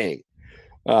is paying.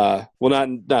 Well, not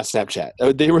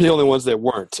Snapchat. They were the only ones that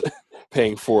weren't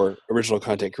paying for original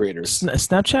content creators.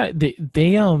 Snapchat,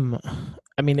 they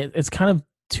I mean, it's kind of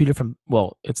two different.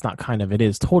 Well, it's not kind of. It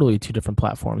is totally two different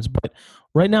platforms. But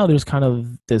right now, there's kind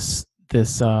of this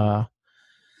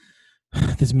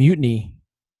mutiny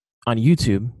on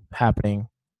YouTube happening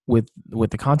with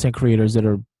the content creators that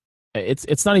are.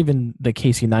 It's not even the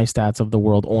Casey Neistats of the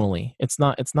world only. It's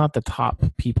not the top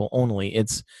people only.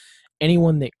 It's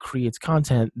anyone that creates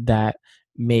content that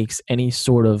makes any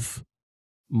sort of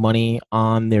money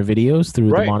on their videos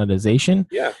through the monetization.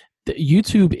 Yeah.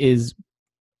 YouTube is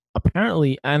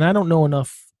apparently, and I don't know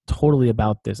enough totally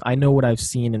about this. I know what I've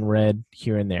seen and read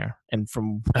here and there. And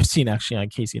from what I've seen actually on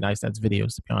Casey Neistat's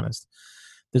videos, to be honest,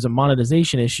 there's a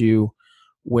monetization issue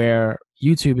where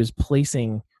YouTube is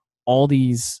placing all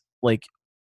these, like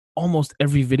almost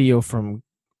every video from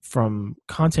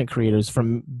content creators,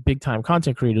 from big time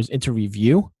content creators into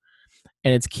review,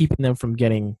 and it's keeping them from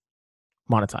getting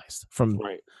monetized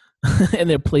and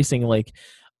they're placing like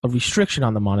a restriction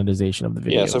on the monetization of the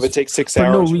videos. Yeah, so if it takes 6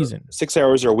 hours, no reason, 6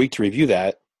 hours or a week to review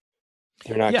that,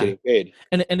 they're not getting paid.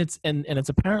 And it's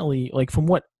apparently, like, from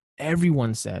what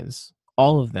everyone says,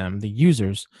 all of them, the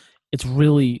users, it's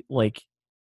really like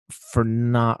for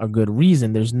not a good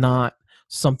reason. There's not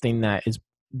something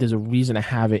there's a reason to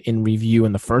have it in review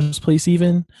in the first place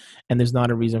even, and there's not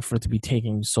a reason for it to be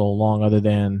taking so long other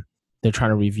than they're trying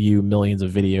to review millions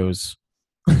of videos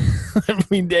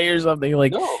every day or something.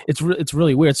 Like, it's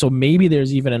really weird. So maybe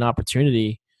there's even an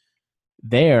opportunity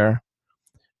there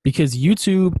because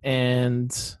YouTube and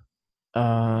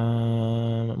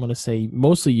I'm going to say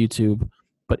mostly YouTube,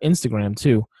 but Instagram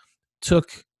too, took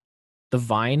the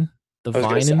Vine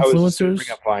influencers.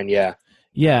 Bring up Vine, yeah.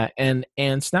 Yeah, and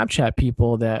Snapchat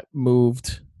people that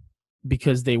moved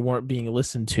because they weren't being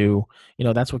listened to.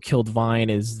 That's what killed Vine.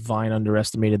 Is Vine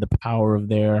underestimated the power of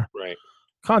their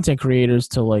content creators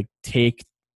to like take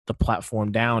the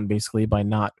platform down basically by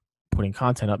not putting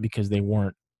content up because they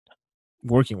weren't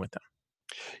working with them.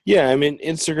 Yeah, I mean,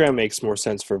 Instagram makes more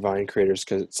sense for Vine creators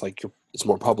because it's like it's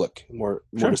more public, more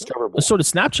discoverable. So did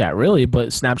Snapchat, really, but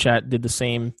Snapchat did the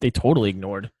same. They totally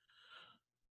ignored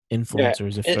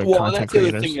influencers if they're content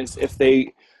creators. The other thing is if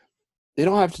they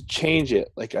don't have to change it.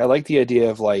 Like, I like the idea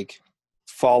of like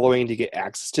following to get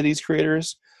access to these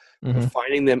creators, but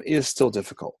finding them is still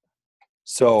difficult.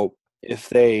 So if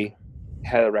they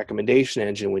had a recommendation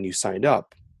engine when you signed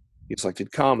up, you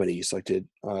selected comedy, you selected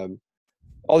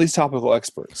all these topical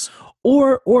experts,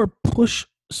 or push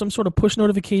some sort of push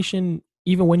notification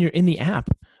even when you're in the app,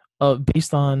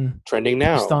 based on trending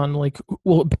now, based on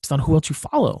who else you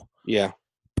follow. Yeah.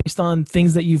 Based on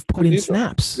things that you've put in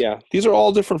snaps. These are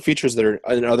all different features that are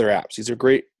in other apps. These are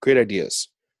great ideas.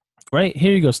 Right?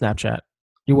 Here you go, Snapchat.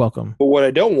 You're welcome. But what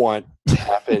I don't want to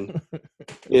happen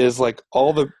is like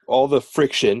all the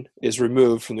friction is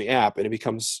removed from the app and it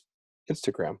becomes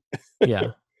Instagram.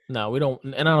 Yeah. No, we don't.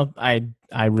 And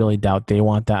I really doubt they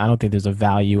want that. I don't think there's a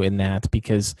value in that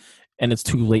because and it's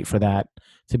too late for that,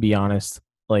 to be honest.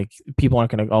 Like, people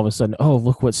aren't going to all of a sudden, oh,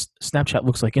 look what Snapchat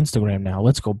looks like Instagram now.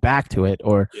 Let's go back to it,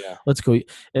 or let's go.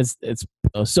 It's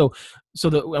so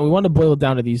and we want to boil it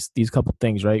down to these couple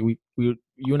things, right? You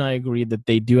and I agreed that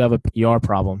they do have a PR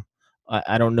problem.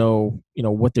 I don't know,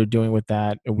 what they're doing with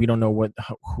that, and we don't know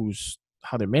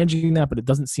how they're managing that, but it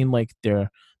doesn't seem like their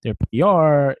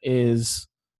PR is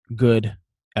good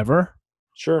ever.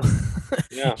 Sure.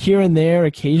 Yeah. Here and there,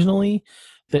 occasionally,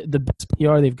 the best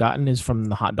PR they've gotten is from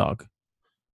the hot dog.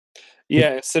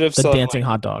 Yeah, instead of the selling dancing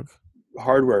hot dog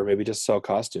hardware, maybe just sell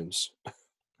costumes.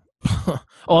 I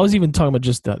was even talking about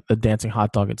just the dancing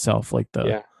hot dog itself, like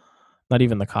not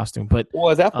even the costume. But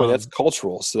at that point, that's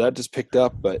cultural, so that just picked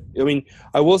up. But I mean,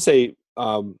 I will say,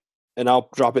 and I'll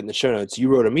drop it in the show notes. You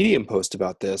wrote a Medium post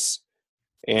about this,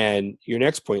 and your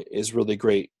next point is really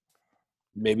great.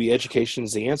 Maybe education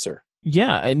is the answer.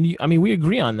 Yeah, and I mean, we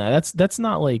agree on that. That's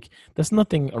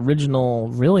nothing original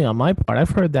really on my part. I've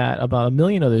heard that about a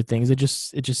million other things. It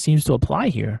just seems to apply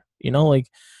here. Like,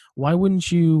 why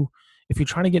wouldn't you, if you're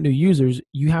trying to get new users,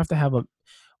 you have to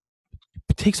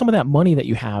take some of that money that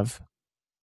you have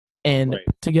and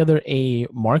put together a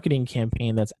marketing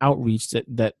campaign that's outreach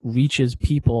that reaches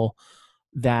people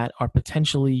that are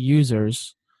potentially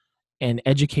users, and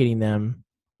educating them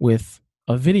with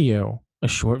a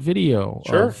short video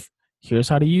of, here's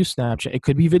how to use Snapchat. It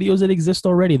could be videos that exist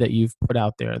already that you've put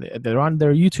out there. They're on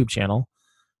their YouTube channel,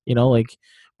 like,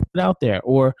 put it out there,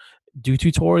 or do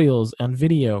tutorials on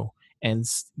video and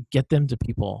get them to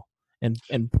people, and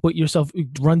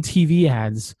run TV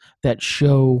ads that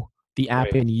show the app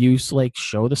in use, like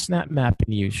show the Snap Map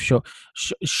in use,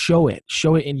 show it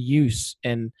in use.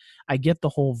 And I get the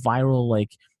whole viral,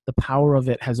 like, the power of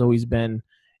it has always been,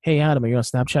 hey, Adam, are you on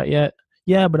Snapchat yet?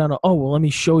 Yeah, but I don't. Oh, well, let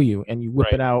me show you. And you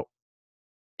whip it out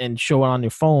and show it on your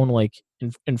phone, like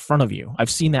in front of you. I've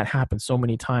seen that happen so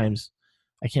many times,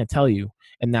 I can't tell you.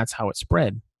 And that's how it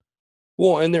spread.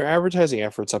 Well, and their advertising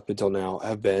efforts up until now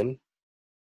have been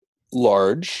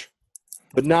large,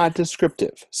 but not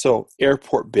descriptive. So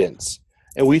airport bins.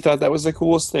 And we thought that was the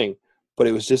coolest thing, but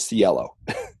it was just yellow.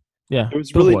 Yeah. There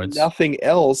was really nothing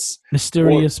else.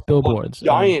 Mysterious billboards.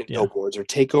 Giant billboards or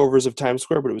takeovers of Times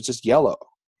Square, but it was just yellow.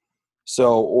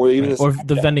 So, or even or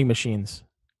the vending machines.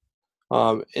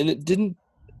 And it didn't.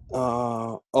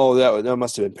 That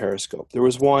must have been Periscope. There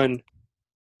was one.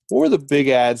 What were the big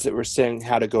ads that were saying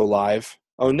how to go live?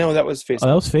 Oh no, that was Facebook. Oh,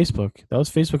 that was Facebook. That was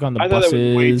Facebook on the buses. I thought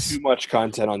there was way too much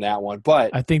content on that one,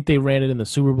 but I think they ran it in the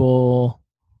Super Bowl.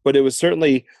 But it was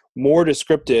certainly more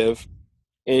descriptive,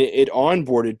 and it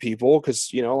onboarded people because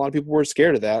a lot of people were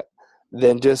scared of that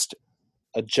than just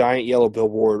a giant yellow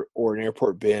billboard or an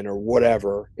airport bin or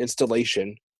whatever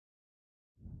installation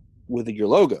with your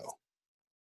logo.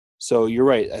 So you're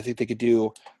right. I think they could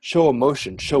show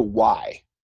emotion, show why.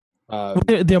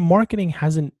 Their marketing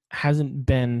hasn't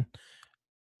been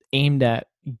aimed at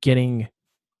getting,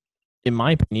 in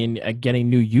my opinion, at getting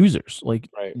new users, like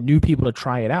new people to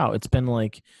try it out. It's been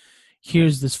like,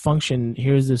 here's this function,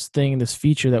 here's this thing, this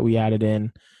feature that we added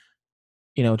in,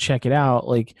 check it out.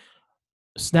 Like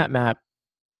Snap Map,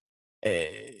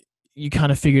 you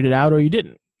kind of figured it out or you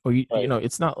didn't, or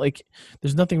it's not like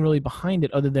there's nothing really behind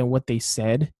it other than what they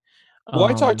said. Well,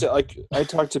 I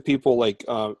talked to people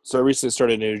so I recently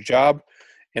started a new job,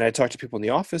 and I talked to people in the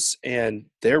office, and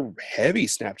they're heavy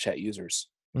Snapchat users.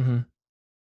 Mm-hmm.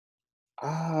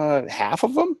 Half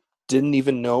of them didn't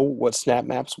even know what Snap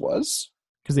Maps was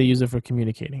because they use it for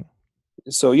communicating.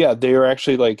 So yeah, they are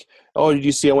actually like, oh, did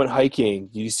you see I went hiking?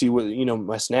 Did you see what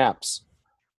my snaps?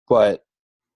 But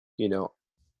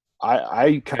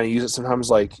I kind of use it sometimes,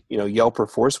 like Yelp or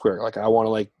Foursquare. Like I want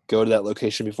to go to that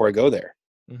location before I go there.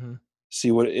 Mm-hmm. See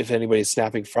if anybody's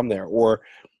snapping from there, or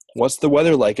what's the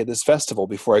weather like at this festival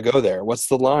before I go there? What's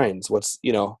the lines? What's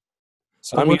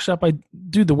So the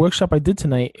workshop I did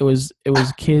tonight, it was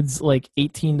kids like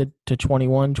 18 to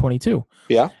 21, 22.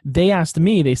 Yeah. They asked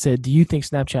me, they said, do you think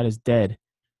Snapchat is dead?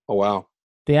 Oh, wow.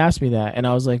 They asked me that, and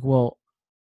I was like, well,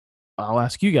 I'll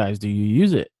ask you guys, do you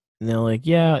use it? And they're like,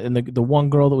 yeah. And the one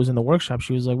girl that was in the workshop,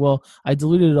 she was like, well, I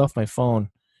deleted it off my phone.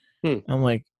 I'm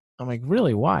like,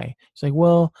 really? Why? She's like,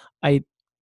 well, I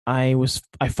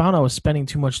found I was spending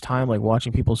too much time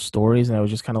watching people's stories, and I was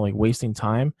just kind of wasting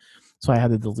time. So I had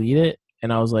to delete it.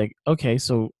 And I was like, okay,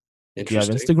 so do you have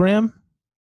Instagram?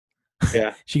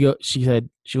 Yeah. She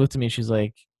looked at me and she's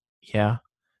like, yeah.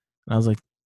 And I was like,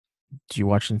 do you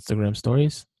watch Instagram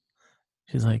stories?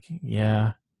 She's like,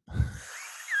 yeah.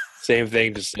 Same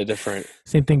thing, just a different.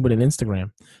 Same thing, but in Instagram.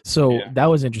 So that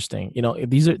was interesting.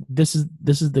 This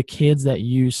is the kids that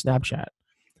use Snapchat,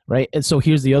 right? And so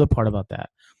here's the other part about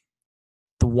that.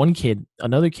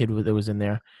 another kid that was in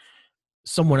there,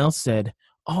 someone else said,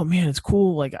 "Oh man, it's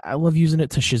cool. Like I love using it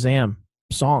to Shazam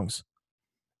songs."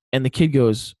 And the kid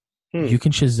goes, "You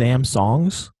can Shazam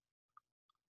songs?"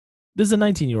 This is a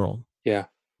 19-year-old. Yeah.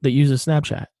 That uses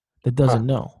Snapchat that doesn't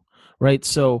know. Right.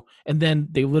 So, and then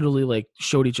they literally like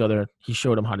showed each other. He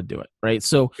showed them how to do it. Right.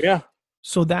 So, yeah.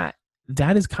 So that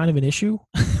is kind of an issue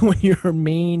when your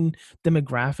main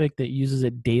demographic that uses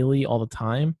it daily all the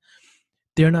time,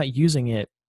 they're not using it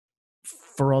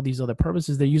for all these other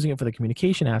purposes. They're using it for the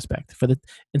communication aspect,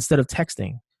 instead of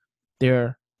texting,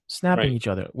 they're snapping each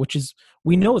other, which is,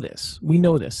 we know this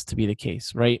to be the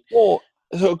case, right? Well,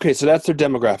 okay, so that's their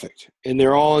demographic, and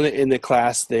they're all in the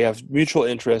class. They have mutual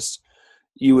interests.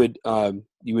 You would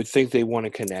think they want to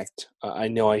connect. I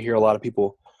know I hear a lot of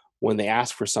people, when they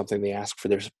ask for something, they ask for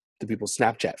the people's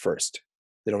Snapchat first.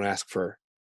 They don't ask for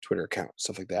Twitter account,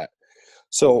 stuff like that.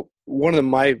 So one of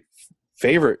my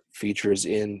favorite features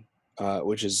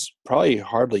which is probably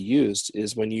hardly used,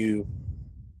 is when you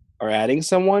are adding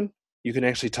someone, you can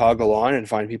actually toggle on and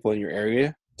find people in your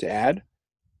area to add.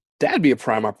 That'd be a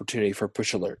prime opportunity for a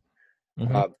push alert.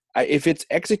 Mm-hmm. If it's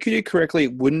executed correctly,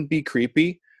 it wouldn't be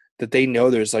creepy that they know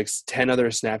there's like 10 other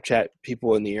Snapchat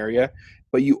people in the area,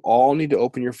 but you all need to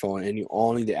open your phone and you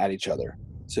all need to add each other.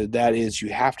 So you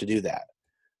have to do that.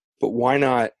 But why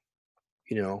not,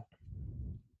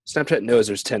 Snapchat knows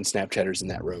there's 10 Snapchatters in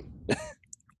that room.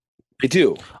 They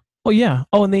do. Oh yeah.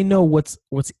 Oh, and they know what's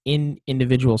in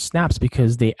individual snaps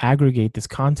because they aggregate this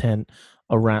content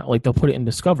around, like they'll put it in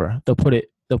Discover. They'll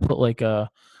put like a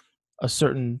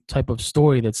certain type of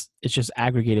story it's just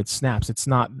aggregated snaps. It's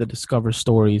not the Discover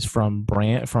stories from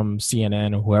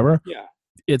CNN or whoever. Yeah.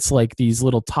 It's like these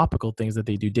little topical things that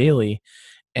they do daily.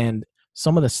 And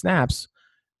some of the snaps,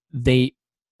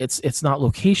 it's not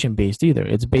location based either.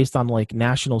 It's based on like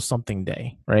National Something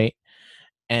Day, right?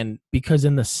 And because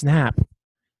in the snap,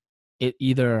 it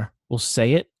either will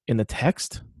say it in the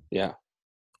text. Yeah.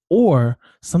 Or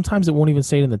sometimes it won't even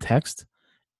say it in the text.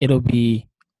 It'll be.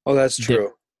 Oh, that's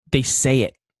true. They say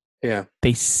it. Yeah.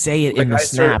 They say it in the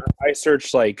snap. I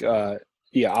search like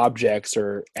objects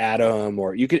or Atom,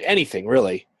 or you could anything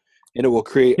really, and it will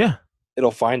create. Yeah.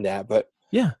 It'll find that, but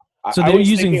yeah. So they're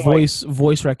using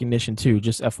voice recognition too.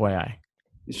 Just FYI.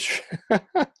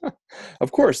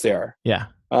 Of course they are. Yeah.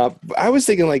 I was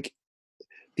thinking like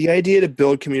the idea to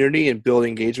build community and build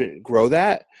engagement and grow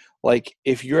that. Like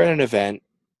if you're at an event,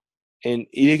 and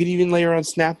you could even layer on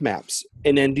snap maps,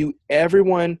 and then do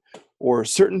everyone or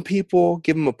certain people,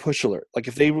 give them a push alert. Like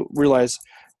if they realize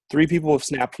 3 people have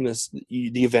snapped from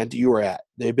the event that you were at,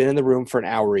 they've been in the room for an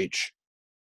hour each,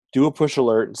 do a push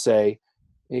alert and say,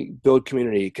 hey, build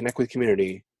community, connect with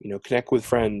community, connect with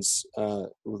friends.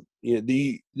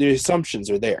 The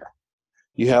assumptions are there.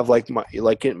 You have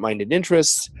like-minded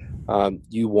interests.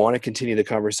 You want to continue the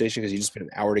conversation because you just spent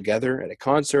an hour together at a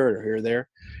concert or here or there.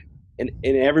 And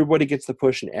everybody gets the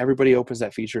push and everybody opens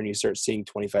that feature and you start seeing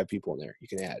 25 people in there you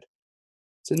can add.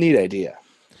 It's a neat idea.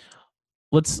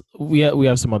 We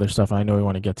have some other stuff I know we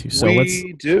want to get to. So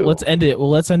let's end it. Well,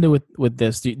 let's end it with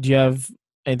this. Do you have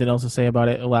anything else to say about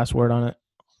it? A last word on it?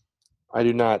 I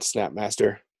do not,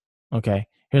 Snapmaster. Okay.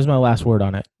 Here's my last word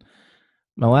on it.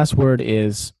 My last word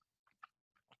is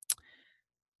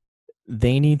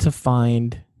they need to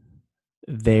find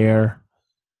their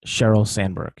Sheryl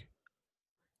Sandberg.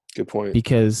 Good point.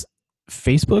 Because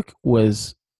Facebook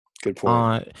was good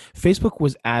point. Facebook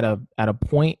was at a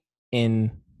point in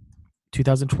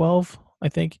 2012, I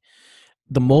think.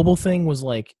 The mobile thing was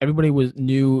like everybody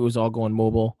knew it was all going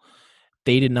mobile.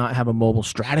 They did not have a mobile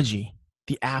strategy.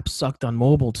 The app sucked on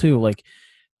mobile too. Like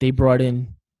they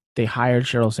hired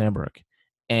Sheryl Sandberg,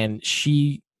 and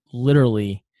she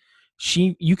literally,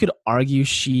 you could argue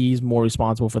she's more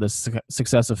responsible for the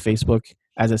success of Facebook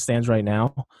as it stands right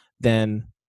now than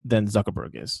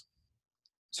Zuckerberg is.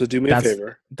 So do me a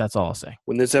favor. That's all I'll say.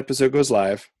 When this episode goes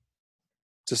live,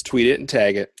 just tweet it and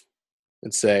tag it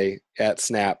and say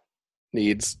 @Snap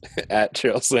needs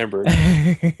 @Sheryl Sandberg.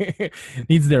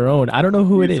 Needs their own. I don't know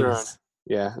who it is.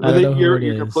 Yeah.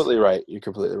 You're completely right. You're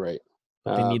completely right.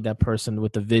 They need that person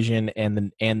with the vision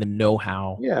and the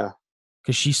know-how. Yeah.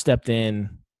 Because she stepped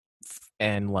in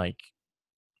and like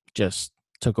just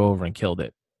took over and killed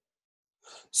it.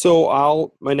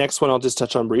 So my next one I'll just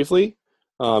touch on briefly,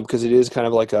 because it is kind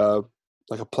of like a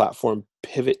platform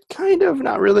pivot, kind of,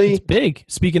 not really. It's big.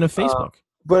 Speaking of Facebook,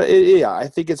 but I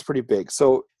think it's pretty big.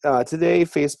 So today,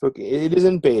 Facebook, it is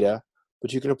in beta,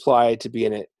 but you can apply to be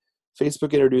in it.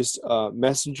 Facebook introduced a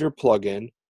Messenger plugin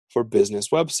for business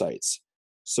websites.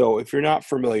 So if you're not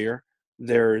familiar,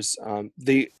 there's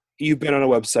you've been on a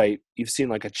website, you've seen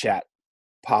like a chat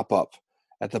pop up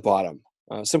at the bottom.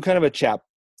 some kind of a chat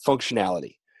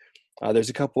functionality. There's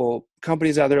a couple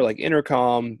companies out there like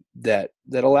Intercom that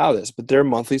allow this, but they're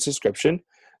monthly subscription.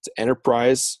 It's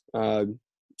enterprise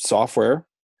software.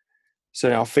 So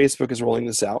now Facebook is rolling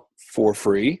this out for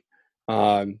free.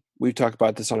 We've talked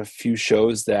about this on a few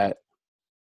shows that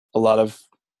a lot of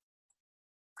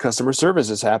customer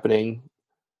service is happening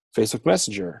Facebook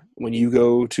Messenger. When you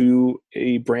go to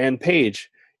a brand page,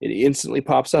 it instantly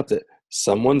pops up that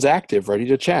someone's active, ready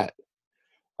to chat.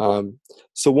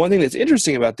 So one thing that's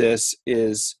interesting about this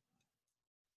is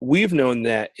we've known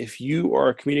that if you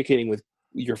are communicating with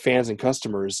your fans and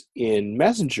customers in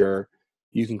Messenger,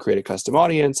 you can create a custom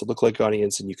audience, a lookalike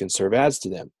audience, and you can serve ads to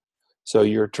them. So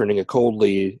you're turning a cold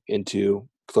lead into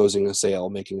closing a sale,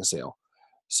 making a sale.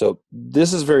 So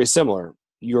this is very similar.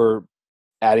 You're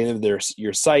adding them to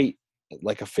your site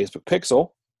like a Facebook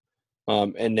pixel,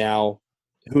 and now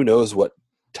who knows what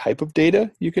type of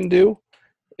data you can do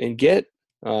and get.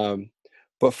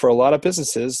 But for a lot of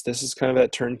businesses, this is kind of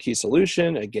that turnkey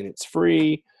solution. Again, it's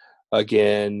free.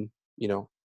 Again,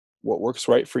 what works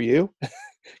right for you,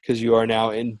 because you are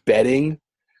now embedding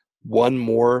one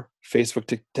more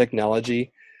Facebook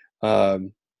technology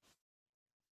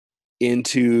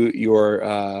into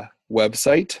your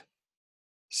website.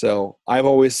 So I've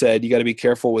always said you got to be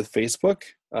careful with Facebook,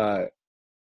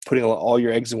 putting all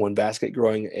your eggs in one basket,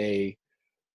 growing a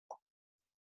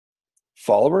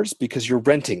followers, because you're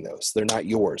renting those. They're not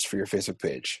yours for your Facebook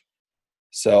page.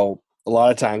 So a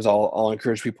lot of times I'll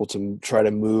encourage people to try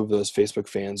to move those Facebook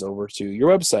fans over to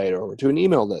your website or to an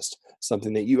email list,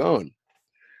 something that you own.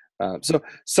 So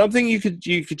something you could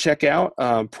check out.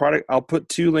 Product. I'll put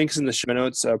 2 links in the show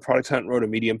notes. Product Hunt wrote a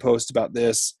Medium post about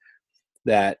this.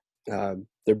 That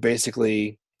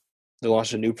they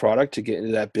launched a new product to get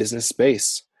into that business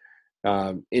space,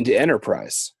 into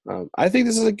enterprise. I think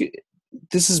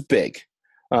this is big,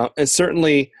 and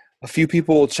certainly a few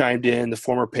people chimed in. The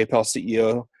former PayPal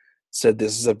CEO said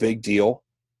this is a big deal.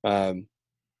 Have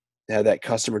that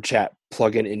customer chat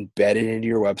plugin embedded into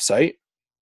your website.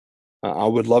 I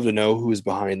would love to know who's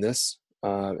behind this.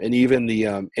 And even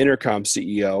the Intercom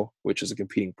CEO, which is a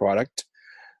competing product,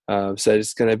 said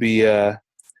it's going to be the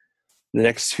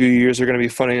next few years are going to be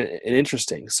fun and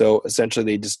interesting. So essentially,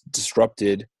 they just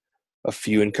disrupted a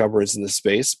few incumbents in the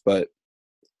space, but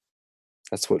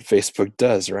that's what Facebook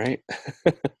does, right?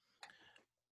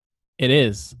 It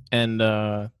is. And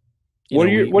what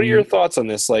are your thoughts on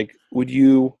this? Like, are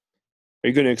you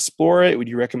going to explore it? Would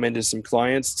you recommend to some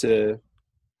clients to,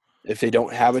 if they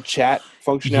don't have a chat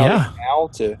functionality now,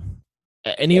 to?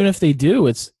 And even if they do,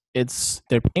 it's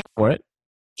they're paying for it.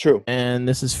 True. And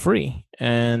this is free.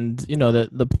 And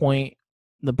the point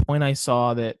I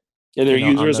saw that, and their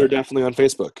users are definitely on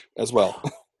Facebook as well.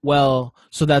 Well,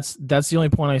 so that's the only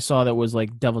point I saw that was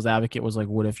like devil's advocate, was like,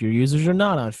 what if your users are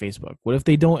not on Facebook? What if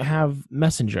they don't have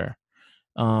Messenger?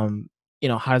 How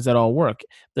does that all work?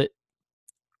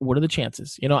 What are the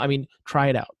chances? Try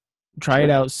it out. Try it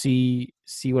out. See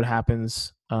what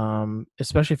happens.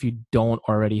 Especially if you don't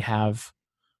already have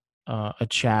a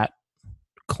chat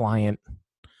client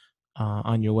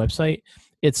on your website.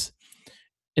 It's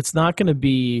not going to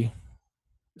be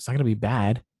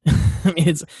bad. I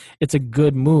mean, it's a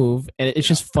good move, and it's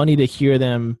just funny to hear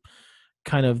them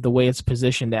kind of the way it's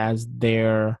positioned as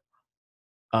their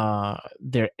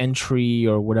entry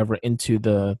or whatever into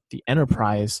the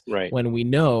enterprise. Right. When we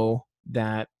know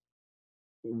that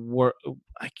I'm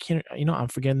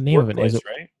forgetting the name Workplace, of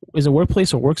it. Is it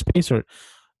workplace or workspace or?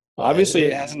 Obviously,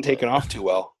 it hasn't taken off too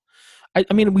well.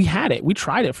 I mean, we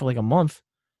tried it for like a month.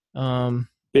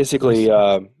 Basically,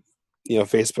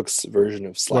 Facebook's version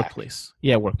of Slack. Workplace.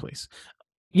 Yeah, workplace.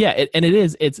 Yeah,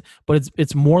 it's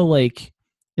more like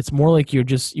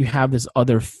you have this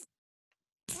other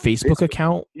Facebook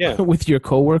account with your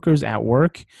coworkers at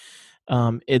work.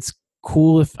 It's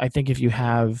cool if you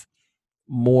have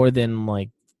more than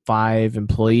like 5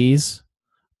 employees,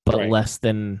 but less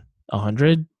than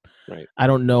 100. Right. I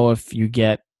don't know if you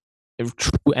get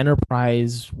true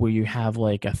enterprise where you have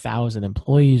like 1,000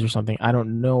 employees or something. I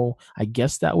don't know. I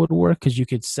guess that would work because you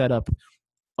could set up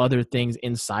other things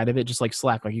inside of it, just like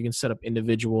Slack. Like you can set up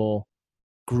individual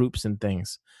groups and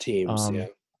things. Teams.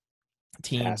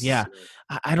 Teams. Yeah.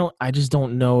 I just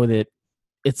don't know that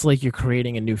it's like you're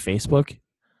creating a new Facebook,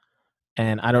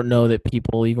 and I don't know that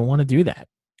people even want to do that.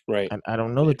 Right. I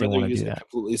don't know that they want to do that.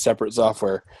 Completely separate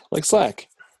software like Slack.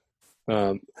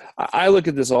 I look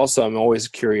at this also. I'm always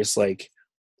curious, like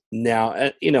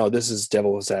now, this is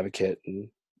devil's advocate and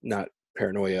not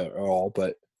paranoia at all,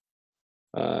 but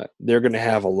they're going to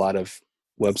have a lot of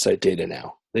website data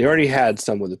now. They already had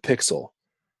some with the Pixel,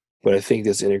 but I think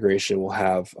this integration will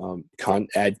have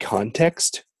add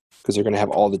context because they're going to have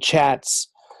all the chats.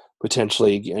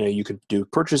 Potentially, you could do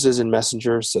purchases in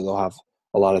Messenger, so they'll have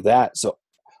a lot of that. So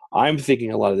I'm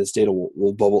thinking a lot of this data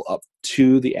will bubble up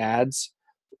to the ads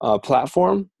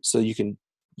platform, so you can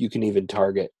even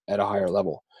target at a higher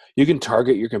level. You can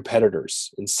target your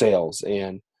competitors in sales,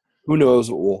 and who knows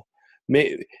who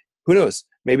knows?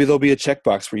 Maybe there'll be a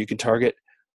checkbox where you can target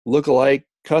lookalike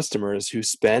customers who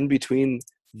spend between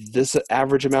this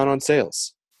average amount on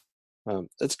sales.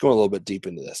 Let's go a little bit deep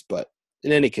into this, but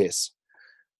in any case,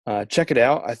 check it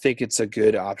out. I think it's a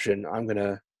good option. I'm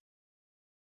gonna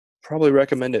probably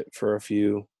recommend it for a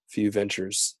few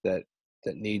ventures that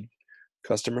need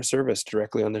customer service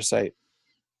directly on their site.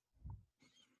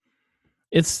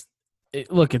 It's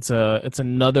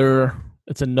another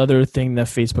thing that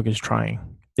Facebook is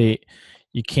trying.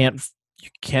 You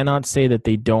cannot say that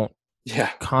they don't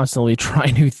constantly try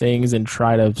new things and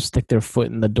try to stick their foot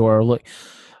in the door. Look,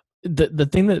 the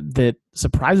thing that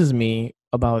surprises me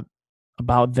about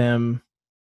them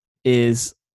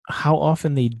is how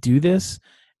often they do this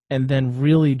and then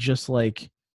really just like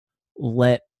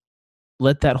let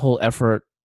that whole effort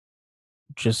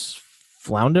just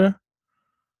flounder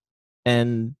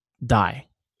and die.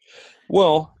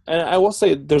 Well, and I will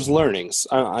say there's learnings.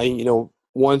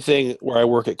 One thing where I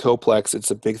work at Coplex,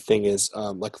 it's a big thing is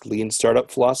like lean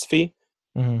startup philosophy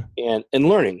and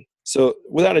learning. So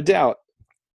without a doubt,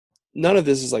 none of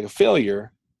this is like a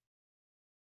failure.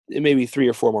 It may be 3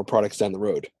 or 4 more products down the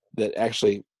road that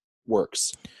actually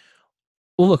works.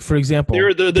 Well, look, for example,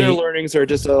 their learnings are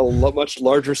just a much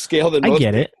larger scale than most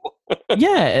people.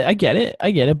 Yeah, I get it.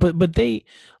 But they,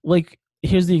 like,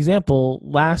 here's the example.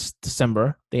 Last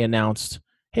December, they announced,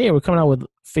 hey, we're coming out with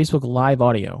Facebook Live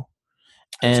audio.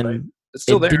 That's and right. It's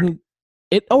still there.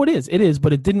 It is,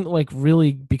 but it didn't like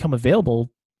really become available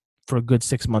for a good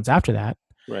 6 months after that.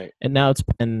 Right. And now it's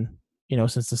been,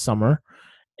 since the summer,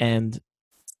 and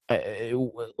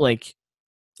no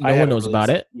one knows about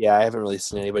it. Yeah, I haven't really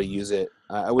seen anybody use it.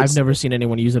 I've never seen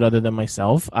anyone use it other than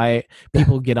myself.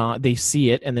 People get on, they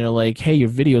see it, and they're like, "Hey, your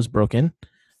video's broken.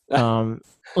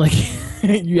 Like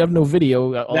you have no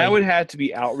video." That would have to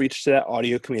be outreach to that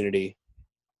audio community,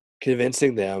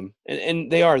 convincing them,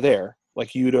 and they are there.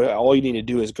 Like all you need to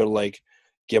do is go to like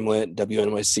Gimlet,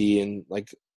 WNYC, and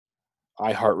like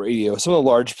iHeartRadio. Some of the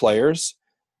large players,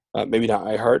 maybe not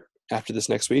iHeart after this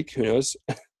next week. Who knows?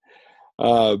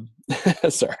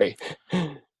 Sorry.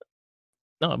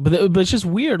 No, but it's just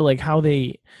weird, like how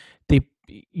they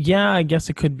I guess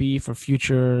it could be for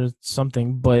future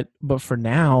something, but for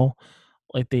now,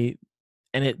 like and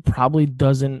it probably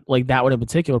doesn't, like that one in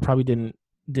particular probably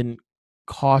didn't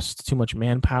cost too much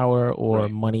manpower or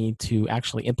money to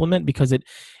actually implement, because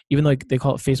even though they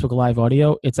call it Facebook Live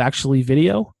audio, it's actually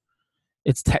video.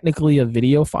 It's technically a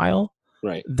video file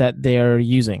that they're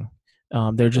using.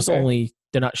 They're just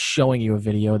they're not showing you a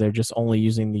video. They're just only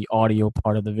using the audio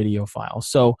part of the video file.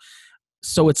 So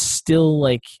it's still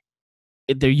like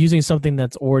they're using something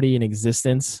that's already in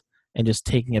existence and just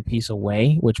taking a piece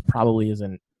away, which probably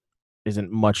isn't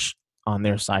much on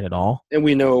their side at all. And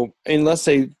we know, unless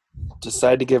they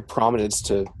decide to give prominence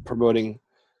to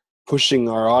pushing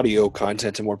our audio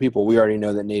content to more people, we already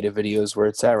know that native video is where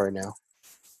it's at right now.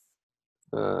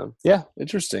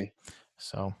 Interesting.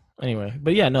 So anyway,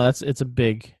 but yeah, no, it's a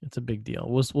big deal.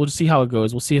 We'll just see how it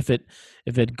goes. We'll see if it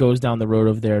goes down the road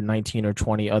of their 19 or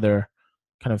 20 other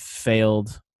kind of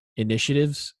failed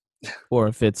initiatives, or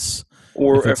if it's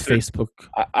Facebook.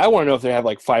 I want to know if they have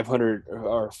like 500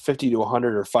 or 50 to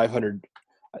 100 or 500,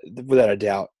 without a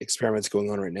doubt, experiments going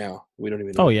on right now. We don't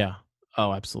even know. Oh yeah.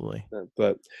 Oh, absolutely.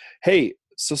 But hey,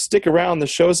 so stick around. The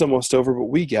show's almost over, but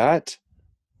we got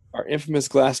our infamous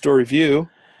Glassdoor review.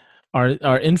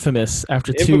 Our infamous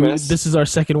after infamous. 2. This is our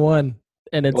second one,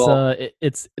 and it's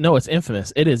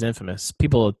infamous. It is infamous.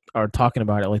 People are talking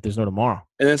about it like there's no tomorrow.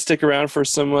 And then stick around for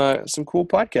some cool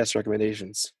podcast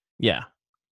recommendations. Yeah.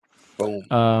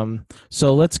 Boom.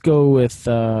 So let's go with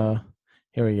here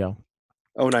we go.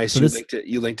 Oh, nice. So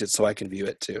you linked it so I can view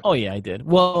it too. Oh yeah, I did.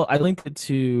 Well, I linked it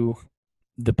to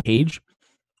the page.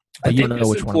 I think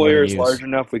this employer is large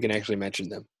enough we can actually mention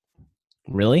them.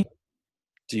 Really?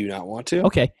 Do you not want to?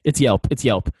 Okay, it's Yelp. It's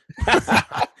Yelp.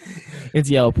 It's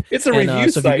Yelp. It's a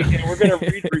review site, and we're going to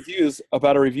read reviews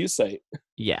about a review site.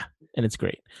 Yeah, and it's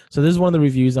great. So this is one of the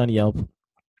reviews on Yelp.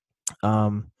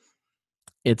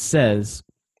 It says,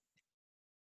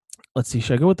 let's see,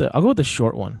 I'll go with the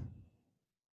short one.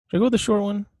 Should I go with the short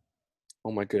one?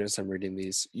 Oh my goodness, I'm reading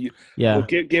these. Well,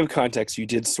 give context. You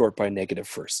did sort by negative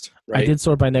first, right? I did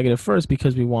sort by negative first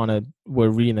because we're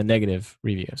reading the negative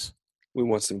reviews. We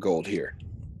want some gold here.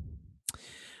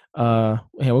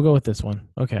 We'll go with this one.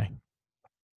 Okay.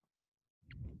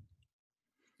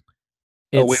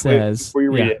 Wait, before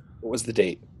you read it, what was the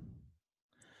date?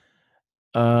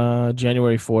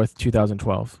 January 4th,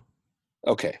 2012.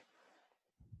 Okay.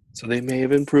 So they may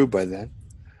have improved by then.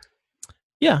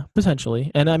 Yeah,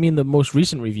 potentially. And I mean, the most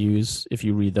recent reviews, if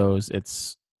you read those,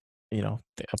 it's,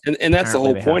 and that's the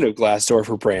whole point of Glassdoor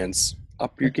for brands.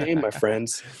 Up your game, my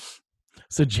friends.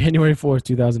 So January 4th,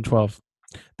 2012,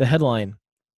 the headline,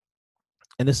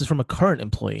 and this is from a current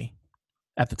employee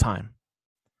at the time.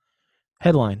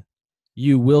 Headline,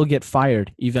 you will get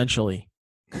fired eventually.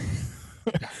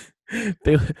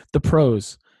 The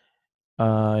pros.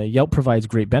 Yelp provides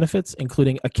great benefits,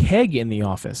 including a keg in the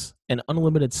office and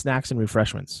unlimited snacks and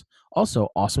refreshments. Also,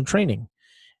 awesome training.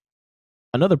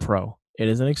 Another pro, it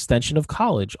is an extension of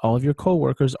college. All of your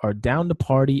coworkers are down to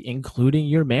party, including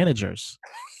your managers.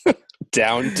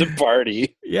 Down to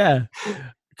party. Yeah.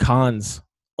 Cons,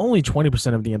 only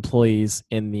 20% of the employees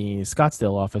in the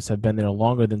Scottsdale office have been there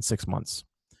longer than 6 months.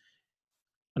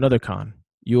 Another con,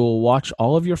 you will watch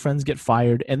all of your friends get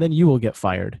fired, and then you will get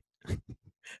fired.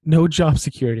 No job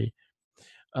security.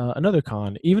 Another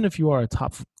con, even if you are a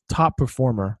top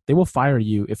performer, they will fire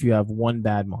you if you have one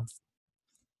bad month.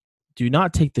 Do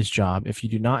not take this job if you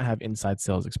do not have inside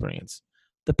sales experience.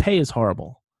 The pay is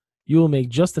horrible. You will make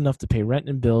just enough to pay rent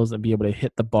and bills and be able to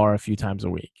hit the bar a few times a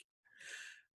week.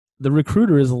 The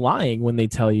recruiter is lying when they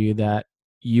tell you that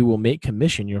you will make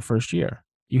commission your first year.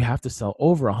 You have to sell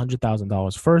over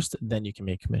 $100,000 first, then you can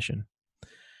make commission.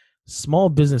 Small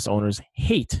business owners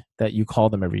hate that you call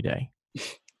them every day.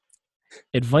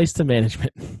 Advice to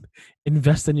management.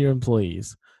 Invest in your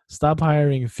employees. Stop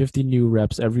hiring 50 new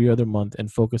reps every other month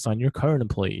and focus on your current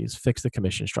employees. Fix the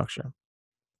commission structure.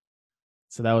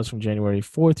 So that was from January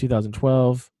 4th,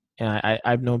 2012. And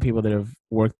I've known people that have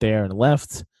worked there and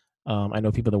left. I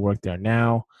know people that work there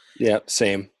now. Yeah,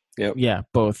 same. Yep. Yeah,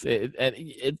 both.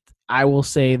 I will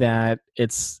say that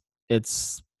it's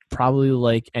probably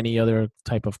like any other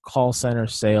type of call center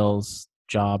sales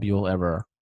job you'll ever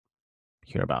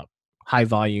hear about. High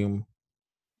volume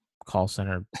call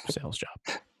center sales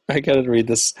job. I got to read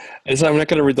this. I'm not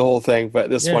going to read the whole thing, but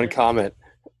this one comment,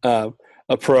 a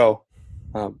pro.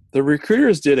 The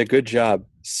recruiters did a good job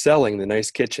selling the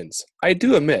nice kitchens. I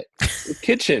do admit, the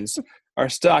kitchens are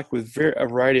stocked with a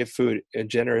variety of food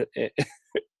and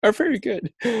are very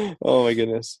good. Oh my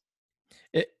goodness.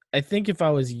 I think if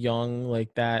I was young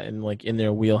like that and like in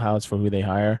their wheelhouse for who they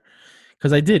hire,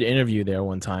 because I did interview there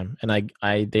one time and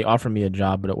they offered me a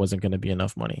job, but it wasn't going to be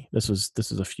enough money. This was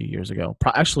a few years ago,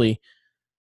 actually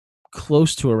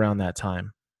close to around that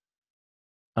time.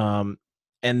 And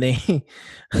they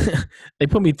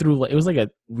put me through, it was like a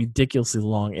ridiculously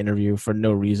long interview for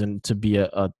no reason, to be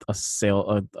a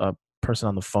person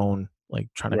on the phone, like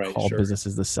trying to call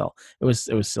businesses to sell. It was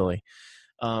silly.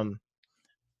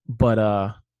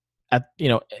 But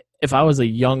if I was a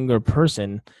younger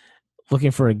person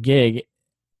looking for a gig,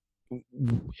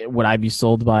 would I be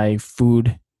sold by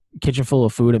kitchen full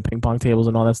of food and ping pong tables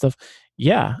and all that stuff?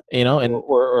 Yeah, and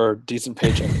or a decent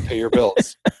paycheck to pay your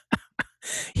bills.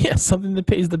 Yeah, something that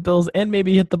pays the bills and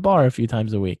maybe hit the bar a few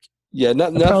times a week. Yeah,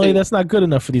 probably that's not good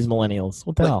enough for these millennials.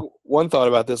 What the hell? One thought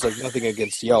about this, like nothing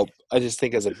against Yelp. I just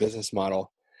think as a business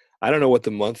model, I don't know what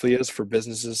the monthly is for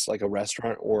businesses like a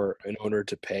restaurant or an owner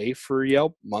to pay for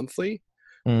Yelp monthly.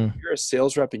 If you're a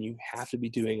sales rep and you have to be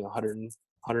doing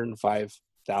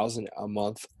 $105,000 a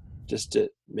month just to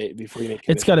before you make commission.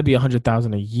 It's got to be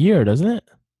 $100,000 a year, doesn't it?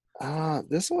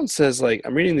 This one says, like,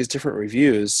 I'm reading these different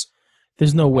reviews.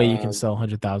 There's no way you can sell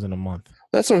 $100,000 a month.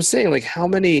 That's what I'm saying. Like, how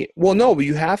many? Well, no, but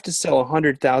you have to sell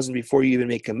 $100,000 before you even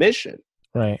make commission.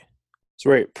 Right. So,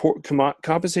 right,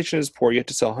 compensation is poor. You have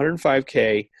to sell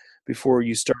 $105K before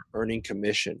you start earning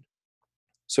commission.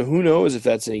 So, who knows if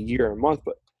that's in a year or a month?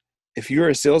 But if you're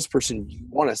a salesperson, you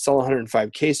want to sell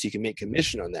 $105K so you can make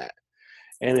commission on that.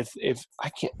 And if I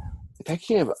can't,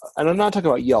 and I'm not talking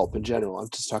about Yelp in general. I'm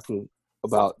just talking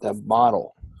about that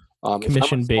model.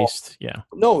 Commission based, yeah.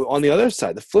 No, on the other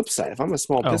side, the flip side, if I'm a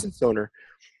small business owner,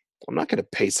 I'm not going to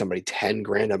pay somebody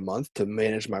 $10,000 a month to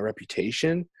manage my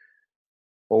reputation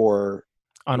or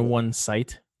on one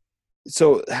site.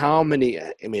 So how many?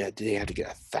 I mean, do they have to get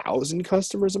 1,000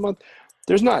 customers a month?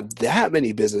 There's not that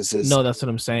many businesses. No, that's what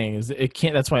I'm saying. Is it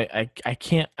can't? That's why I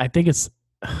can't. I think it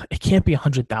can't be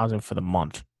 100,000 for the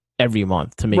month every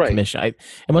month to make commission. It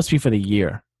must be for the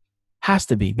year. Has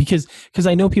to be because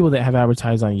I know people that have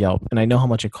advertised on Yelp and I know how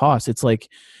much it costs. It's like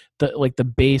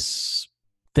the base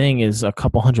thing is a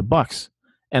couple $100,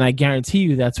 and I guarantee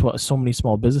you that's what so many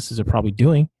small businesses are probably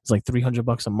doing. It's like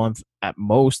 $300 a month at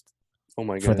most. Oh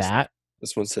my god! For that.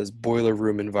 This one says Boiler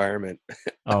Room Environment.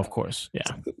 Oh, of course. Yeah.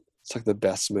 It's like the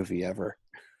best movie ever.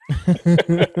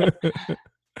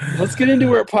 Let's get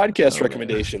into our podcast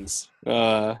recommendations.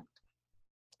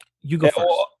 You go first.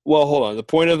 Well, hold on. The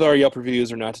point of our Yelp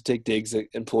reviews are not to take digs at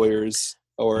employers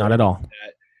or not at all.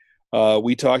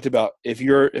 We talked about if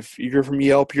you're from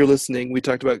Yelp, you're listening. We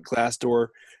talked about Glassdoor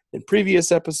in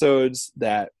previous episodes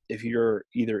that if you're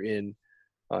either in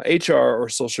HR or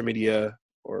social media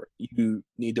or you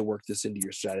need to work this into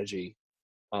your strategy.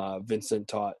 Vincent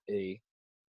taught a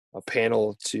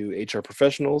panel to HR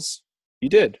professionals. You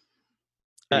did.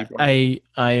 I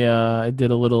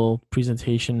did a little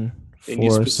presentation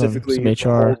for some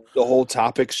HR. The whole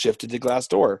topic shifted to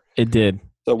Glassdoor. It did.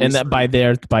 So and that by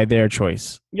their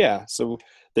choice. Yeah. So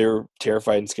they're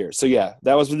terrified and scared. So yeah,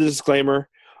 that was with the disclaimer.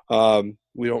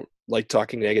 We don't like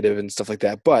talking negative and stuff like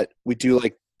that, but we do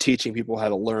like teaching people how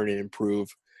to learn and improve.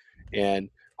 And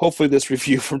hopefully this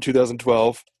review from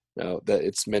 2012, that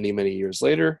it's many, many years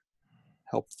later,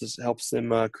 helps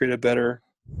them create a better,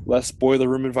 less boiler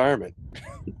room environment.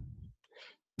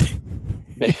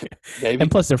 Maybe.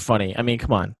 And plus they're funny. I mean,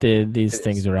 come on. These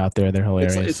things are out there. They're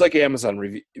hilarious. It's like Amazon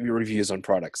reviews on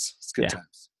products. It's good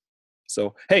times.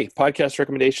 So, hey, podcast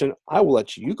recommendation. I will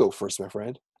let you go first, my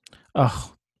friend.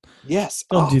 Oh. Yes.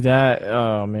 Don't do that.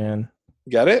 Oh, man.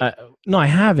 Got it? No, I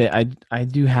have it. I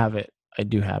do have it.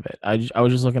 I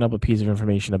was just looking up a piece of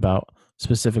information about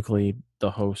specifically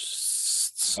the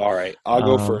hosts. All right. I'll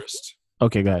go first.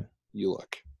 Okay, go ahead. You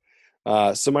look.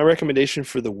 So my recommendation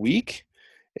for the week,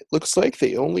 it looks like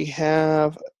they only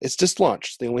have – it's just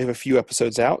launched. They only have a few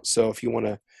episodes out. So if you want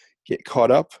to get caught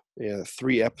up,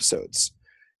 3 episodes.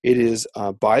 It is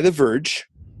by The Verge,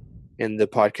 and the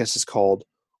podcast is called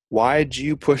Why'd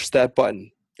You Push That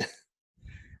Button?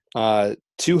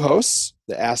 2 hosts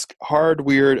that ask hard,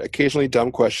 weird, occasionally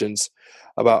dumb questions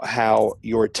about how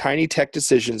your tiny tech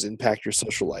decisions impact your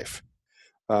social life.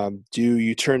 Do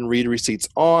you turn read receipts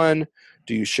on?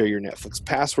 Do you share your Netflix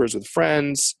passwords with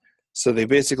friends? So they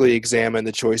basically examine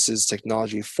the choices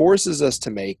technology forces us to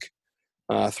make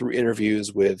through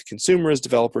interviews with consumers,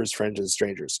 developers, friends, and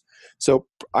strangers. So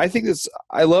I think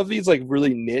I love these like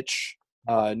really niche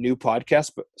new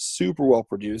podcasts, but super well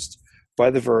produced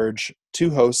by The Verge. 2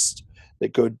 hosts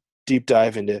that go deep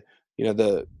dive into,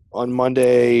 on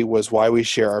Monday was why we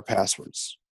share our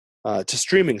passwords to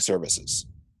streaming services.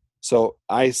 So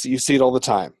you see it all the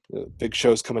time. Big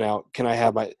shows coming out. Can I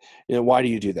have my, why do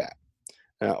you do that?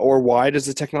 Or why does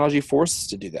the technology force us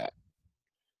to do that?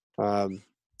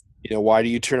 Why do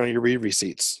you turn on your read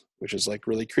receipts, which is like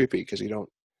really creepy because you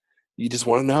just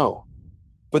want to know.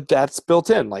 But that's built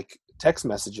in, like text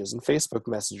messages and Facebook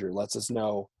Messenger lets us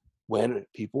know when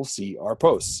people see our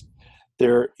posts.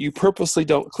 You purposely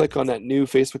don't click on that new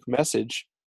Facebook message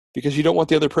because you don't want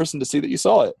the other person to see that you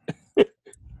saw it.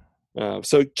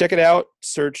 So check it out.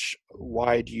 Search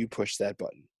 "Why do you push that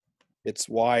button?" It's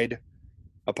wide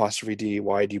 ''D.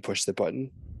 Why do you push the button?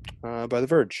 By The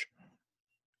Verge.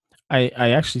 I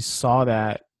actually saw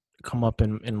that come up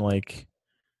in like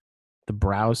the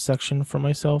browse section for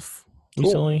myself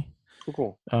recently.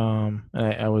 Cool. And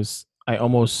I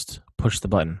almost pushed the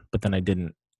button, but then I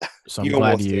didn't. So I'm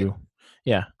glad you.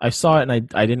 Yeah, I saw it and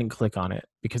I didn't click on it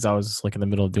because I was like in the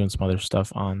middle of doing some other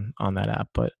stuff on that app.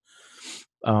 But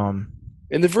and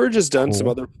The Verge has done some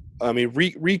other. I mean,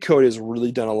 Recode has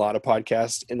really done a lot of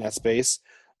podcasts in that space,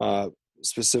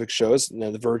 specific shows. Now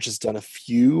The Verge has done a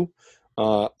few,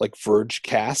 like Verge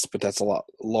Cast, but that's a lot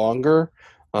longer.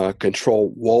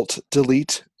 Control Walt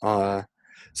Delete. So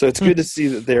it's good to see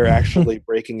that they're actually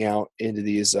breaking out into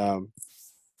these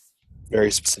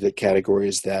very specific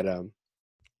categories that,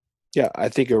 I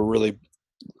think are really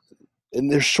 –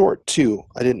 and they're short too.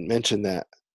 I didn't mention that.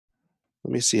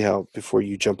 Let me see how – before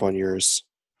you jump on yours.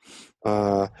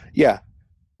 One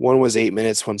was 8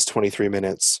 minutes, one's 23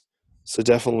 minutes. So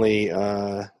definitely,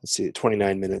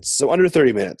 29 minutes. So under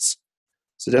 30 minutes.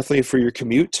 So definitely for your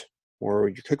commute or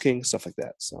your cooking, stuff like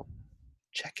that. So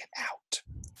check it out.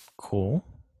 Cool.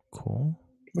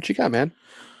 What you got, man?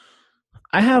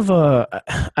 I have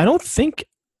I don't think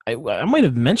I might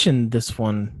have mentioned this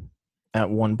one at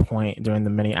one point during the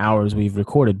many hours we've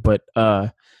recorded, but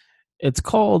it's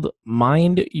called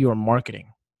Mind Your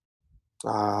Marketing.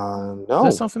 No. Does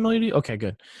that sound familiar to you? Okay,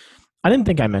 good. I didn't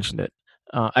think I mentioned it.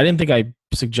 I didn't think I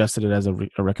suggested it as a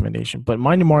recommendation, but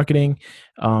Mind Your Marketing,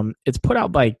 it's put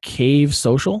out by Cave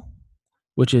Social,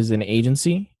 which is an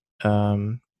agency.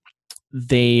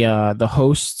 The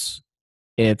hosts,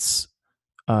 it's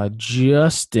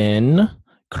Justin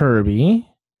Kirby,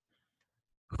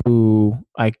 who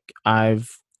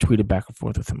I've tweeted back and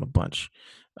forth with him a bunch.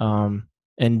 And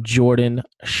and Jordan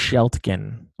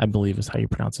Sheltgen, I believe is how you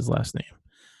pronounce his last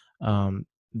name.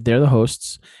 They're the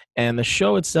hosts, and the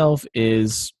show itself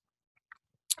is,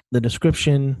 the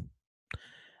description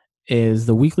is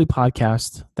the weekly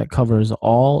podcast that covers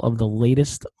all of the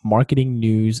latest marketing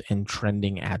news and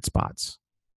trending ad spots.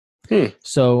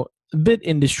 So a bit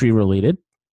industry related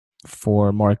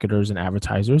for marketers and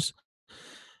advertisers.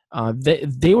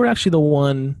 They were actually the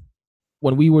one,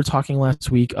 when we were talking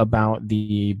last week about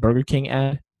the Burger King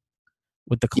ad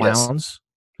with the clowns.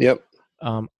 Yes.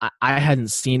 Yep. I hadn't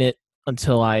seen it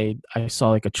until I saw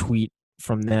like a tweet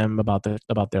from them about their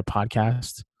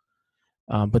podcast.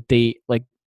 But they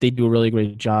do a really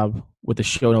great job with the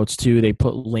show notes too. They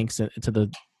put links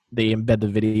they embed the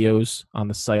videos on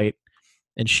the site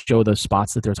and show the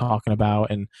spots that they're talking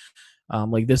about. And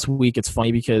like this week, it's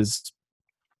funny because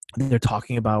they're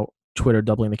talking about Twitter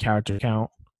doubling the character count,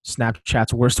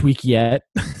 Snapchat's worst week yet.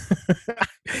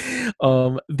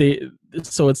 So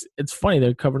it's funny,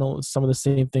 they're covering some of the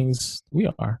same things we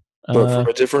are, but from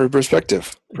a different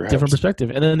perspective. Perhaps. Different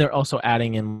perspective, and then they're also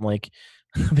adding in like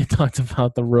they talked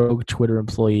about the rogue Twitter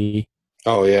employee.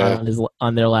 Oh yeah,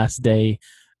 on their last day,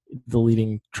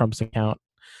 deleting Trump's account,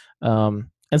 and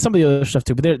some of the other stuff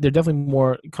too. But they're definitely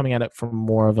more coming at it from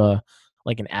more of a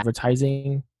like an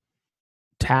advertising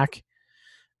tack,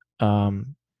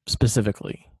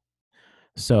 specifically.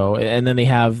 So, and then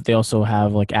they also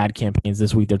have like ad campaigns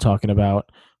this week. They're talking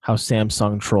about how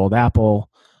Samsung trolled Apple.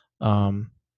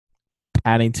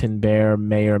 Paddington Bear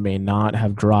may or may not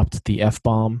have dropped the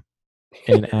F-bomb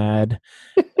in ad.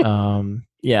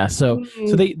 Yeah, so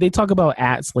they talk about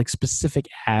ads, like specific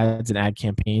ads and ad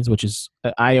campaigns, which is,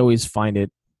 I always find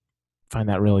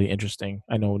that really interesting.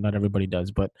 I know not everybody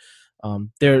does, but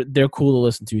they're cool to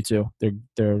listen to too.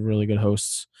 They're really good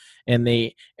hosts, and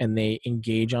they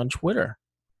engage on Twitter,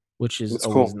 which is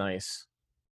always nice,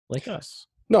 like us.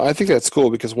 No, I think that's cool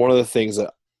because one of the things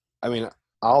that, I mean,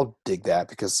 I'll dig that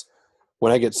because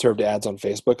when I get served ads on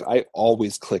Facebook, I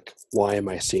always click, why am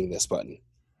I seeing this button?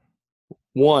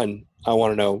 One, I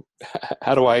want to know,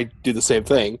 how do I do the same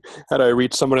thing? How do I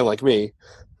reach somebody like me?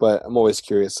 But I'm always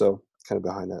curious, so kind of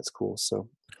behind that's cool. So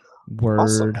word.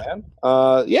 Awesome, man.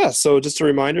 Yeah, so just a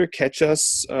reminder, catch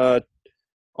us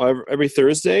every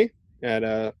Thursday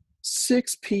at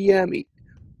 6 p.m.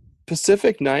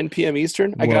 Pacific, 9 p.m.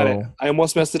 Eastern. I got it. I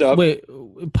almost messed it up. Wait,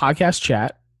 podcast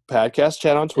chat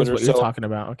on Twitter. That's what you're talking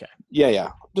about. Okay.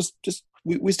 Yeah. Just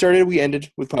we started, we ended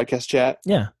with podcast chat.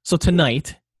 Yeah. So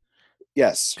tonight.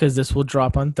 Yes. Because this will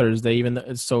drop on Thursday, even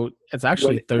though, so it's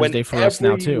actually Thursday for us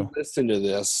now too. Listen to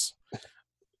this.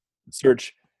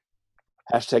 Search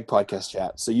hashtag podcast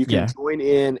chat. So you can join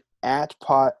in at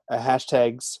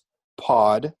hashtags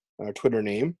pod, our Twitter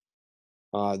name.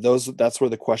 That's where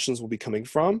the questions will be coming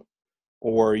from.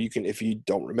 Or you can, if you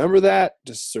don't remember that,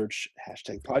 just search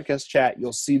hashtag podcast chat.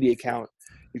 You'll see the account.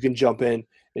 You can jump in.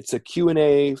 It's a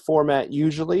Q&A format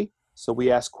usually. So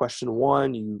we ask question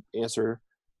one, you answer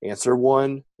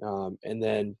one, and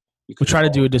then you can. We try to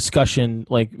do a discussion,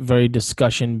 like very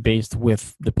discussion based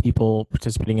with the people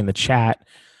participating in the chat,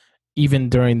 even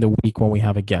during the week when we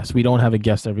have a guest. We don't have a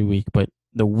guest every week, but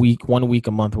one week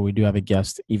a month where we do have a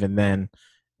guest, even then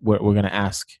we're going to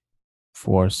ask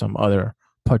for some other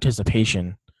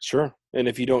participation. Sure. And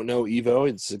if you don't know Evo,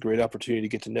 it's a great opportunity to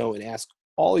get to know and ask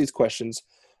all these questions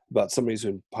about somebody who's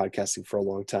been podcasting for a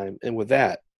long time. And with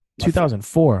that,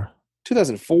 2004.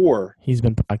 He's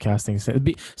been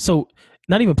podcasting. So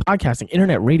not even podcasting,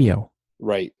 internet radio.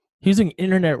 Right. He's doing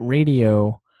internet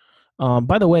radio.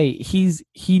 By the way,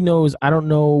 he knows, I don't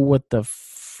know what the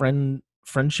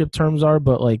friendship terms are,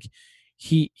 but like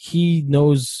he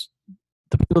knows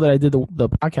the people that I did the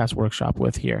podcast workshop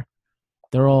with here.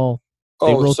 They're all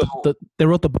they wrote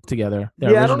the book together.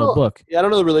 Their original book. Yeah, I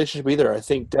don't know the relationship either. I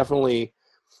think definitely,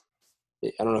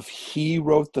 I don't know if he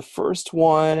wrote the first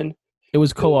one. It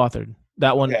was co-authored.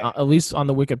 That one, at least on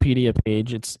the Wikipedia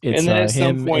page, it's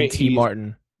him and T.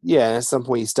 Martin. Yeah, and at some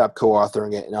point he stopped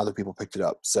co-authoring it, and other people picked it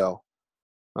up. So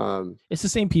it's the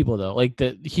same people though. Like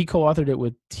he co-authored it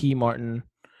with T. Martin,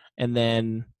 and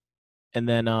then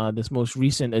this most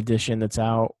recent edition that's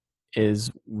out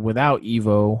is without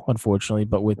Evo, unfortunately,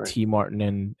 but with T.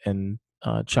 Martin and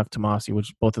Chuck Tomasi,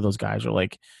 which both of those guys are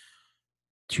like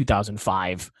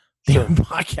 2005. They've been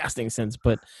podcasting since,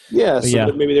 but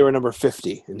maybe they were number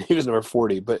 50 and he was number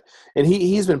 40. And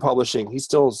he's been publishing. He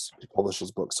still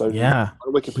publishes books. So on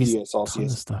Wikipedia, it's all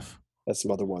stuff. That's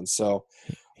some other ones. So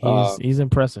he's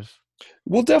impressive.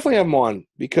 We'll definitely have him on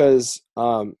because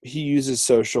he uses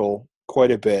social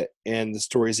quite a bit, and the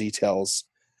stories he tells.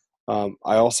 I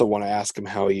also want to ask him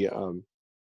how he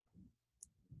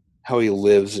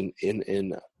lives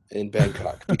in in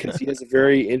Bangkok because he has a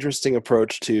very interesting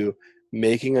approach to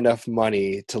making enough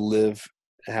money to live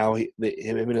how him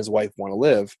and his wife want to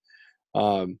live.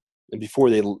 And before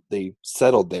they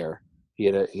settled there, he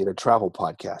had a travel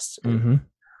podcast. Mm-hmm.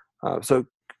 So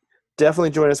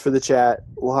definitely join us for the chat.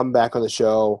 We'll have him back on the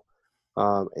show.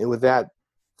 And with that,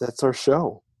 that's our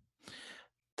show.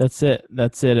 That's it.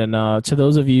 And to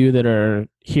those of you that are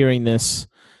hearing this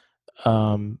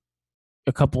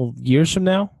a couple years from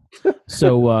now,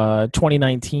 so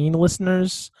 2019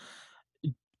 listeners,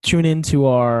 tune into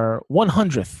our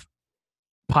 100th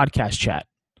podcast chat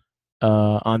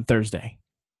on Thursday.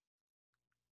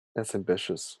 That's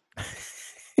ambitious.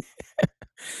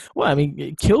 Well, I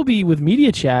mean, Kilby with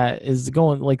Media Chat is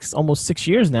going like almost 6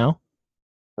 years now.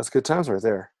 That's good times right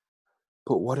there.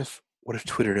 But what if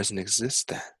Twitter doesn't exist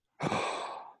then?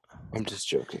 I'm just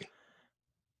joking.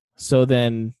 So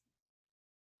then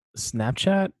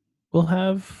Snapchat will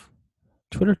have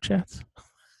Twitter chats.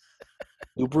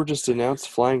 Uber just announced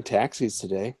flying taxis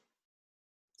today.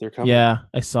 They're coming. Yeah,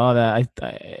 I saw that.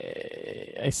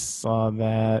 I saw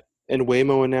that. And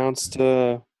Waymo announced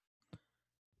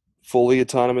fully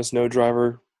autonomous, no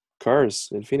driver cars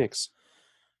in Phoenix.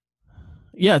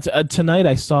 Yeah, tonight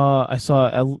I saw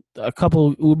a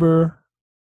couple Uber,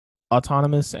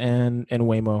 autonomous, and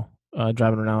Waymo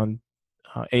driving around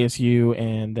ASU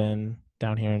and then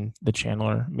down here in the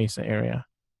Chandler Mesa area.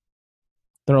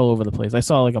 They're all over the place. I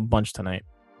saw like a bunch tonight.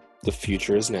 The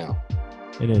future is now.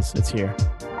 It is. It's here.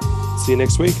 See you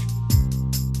next week.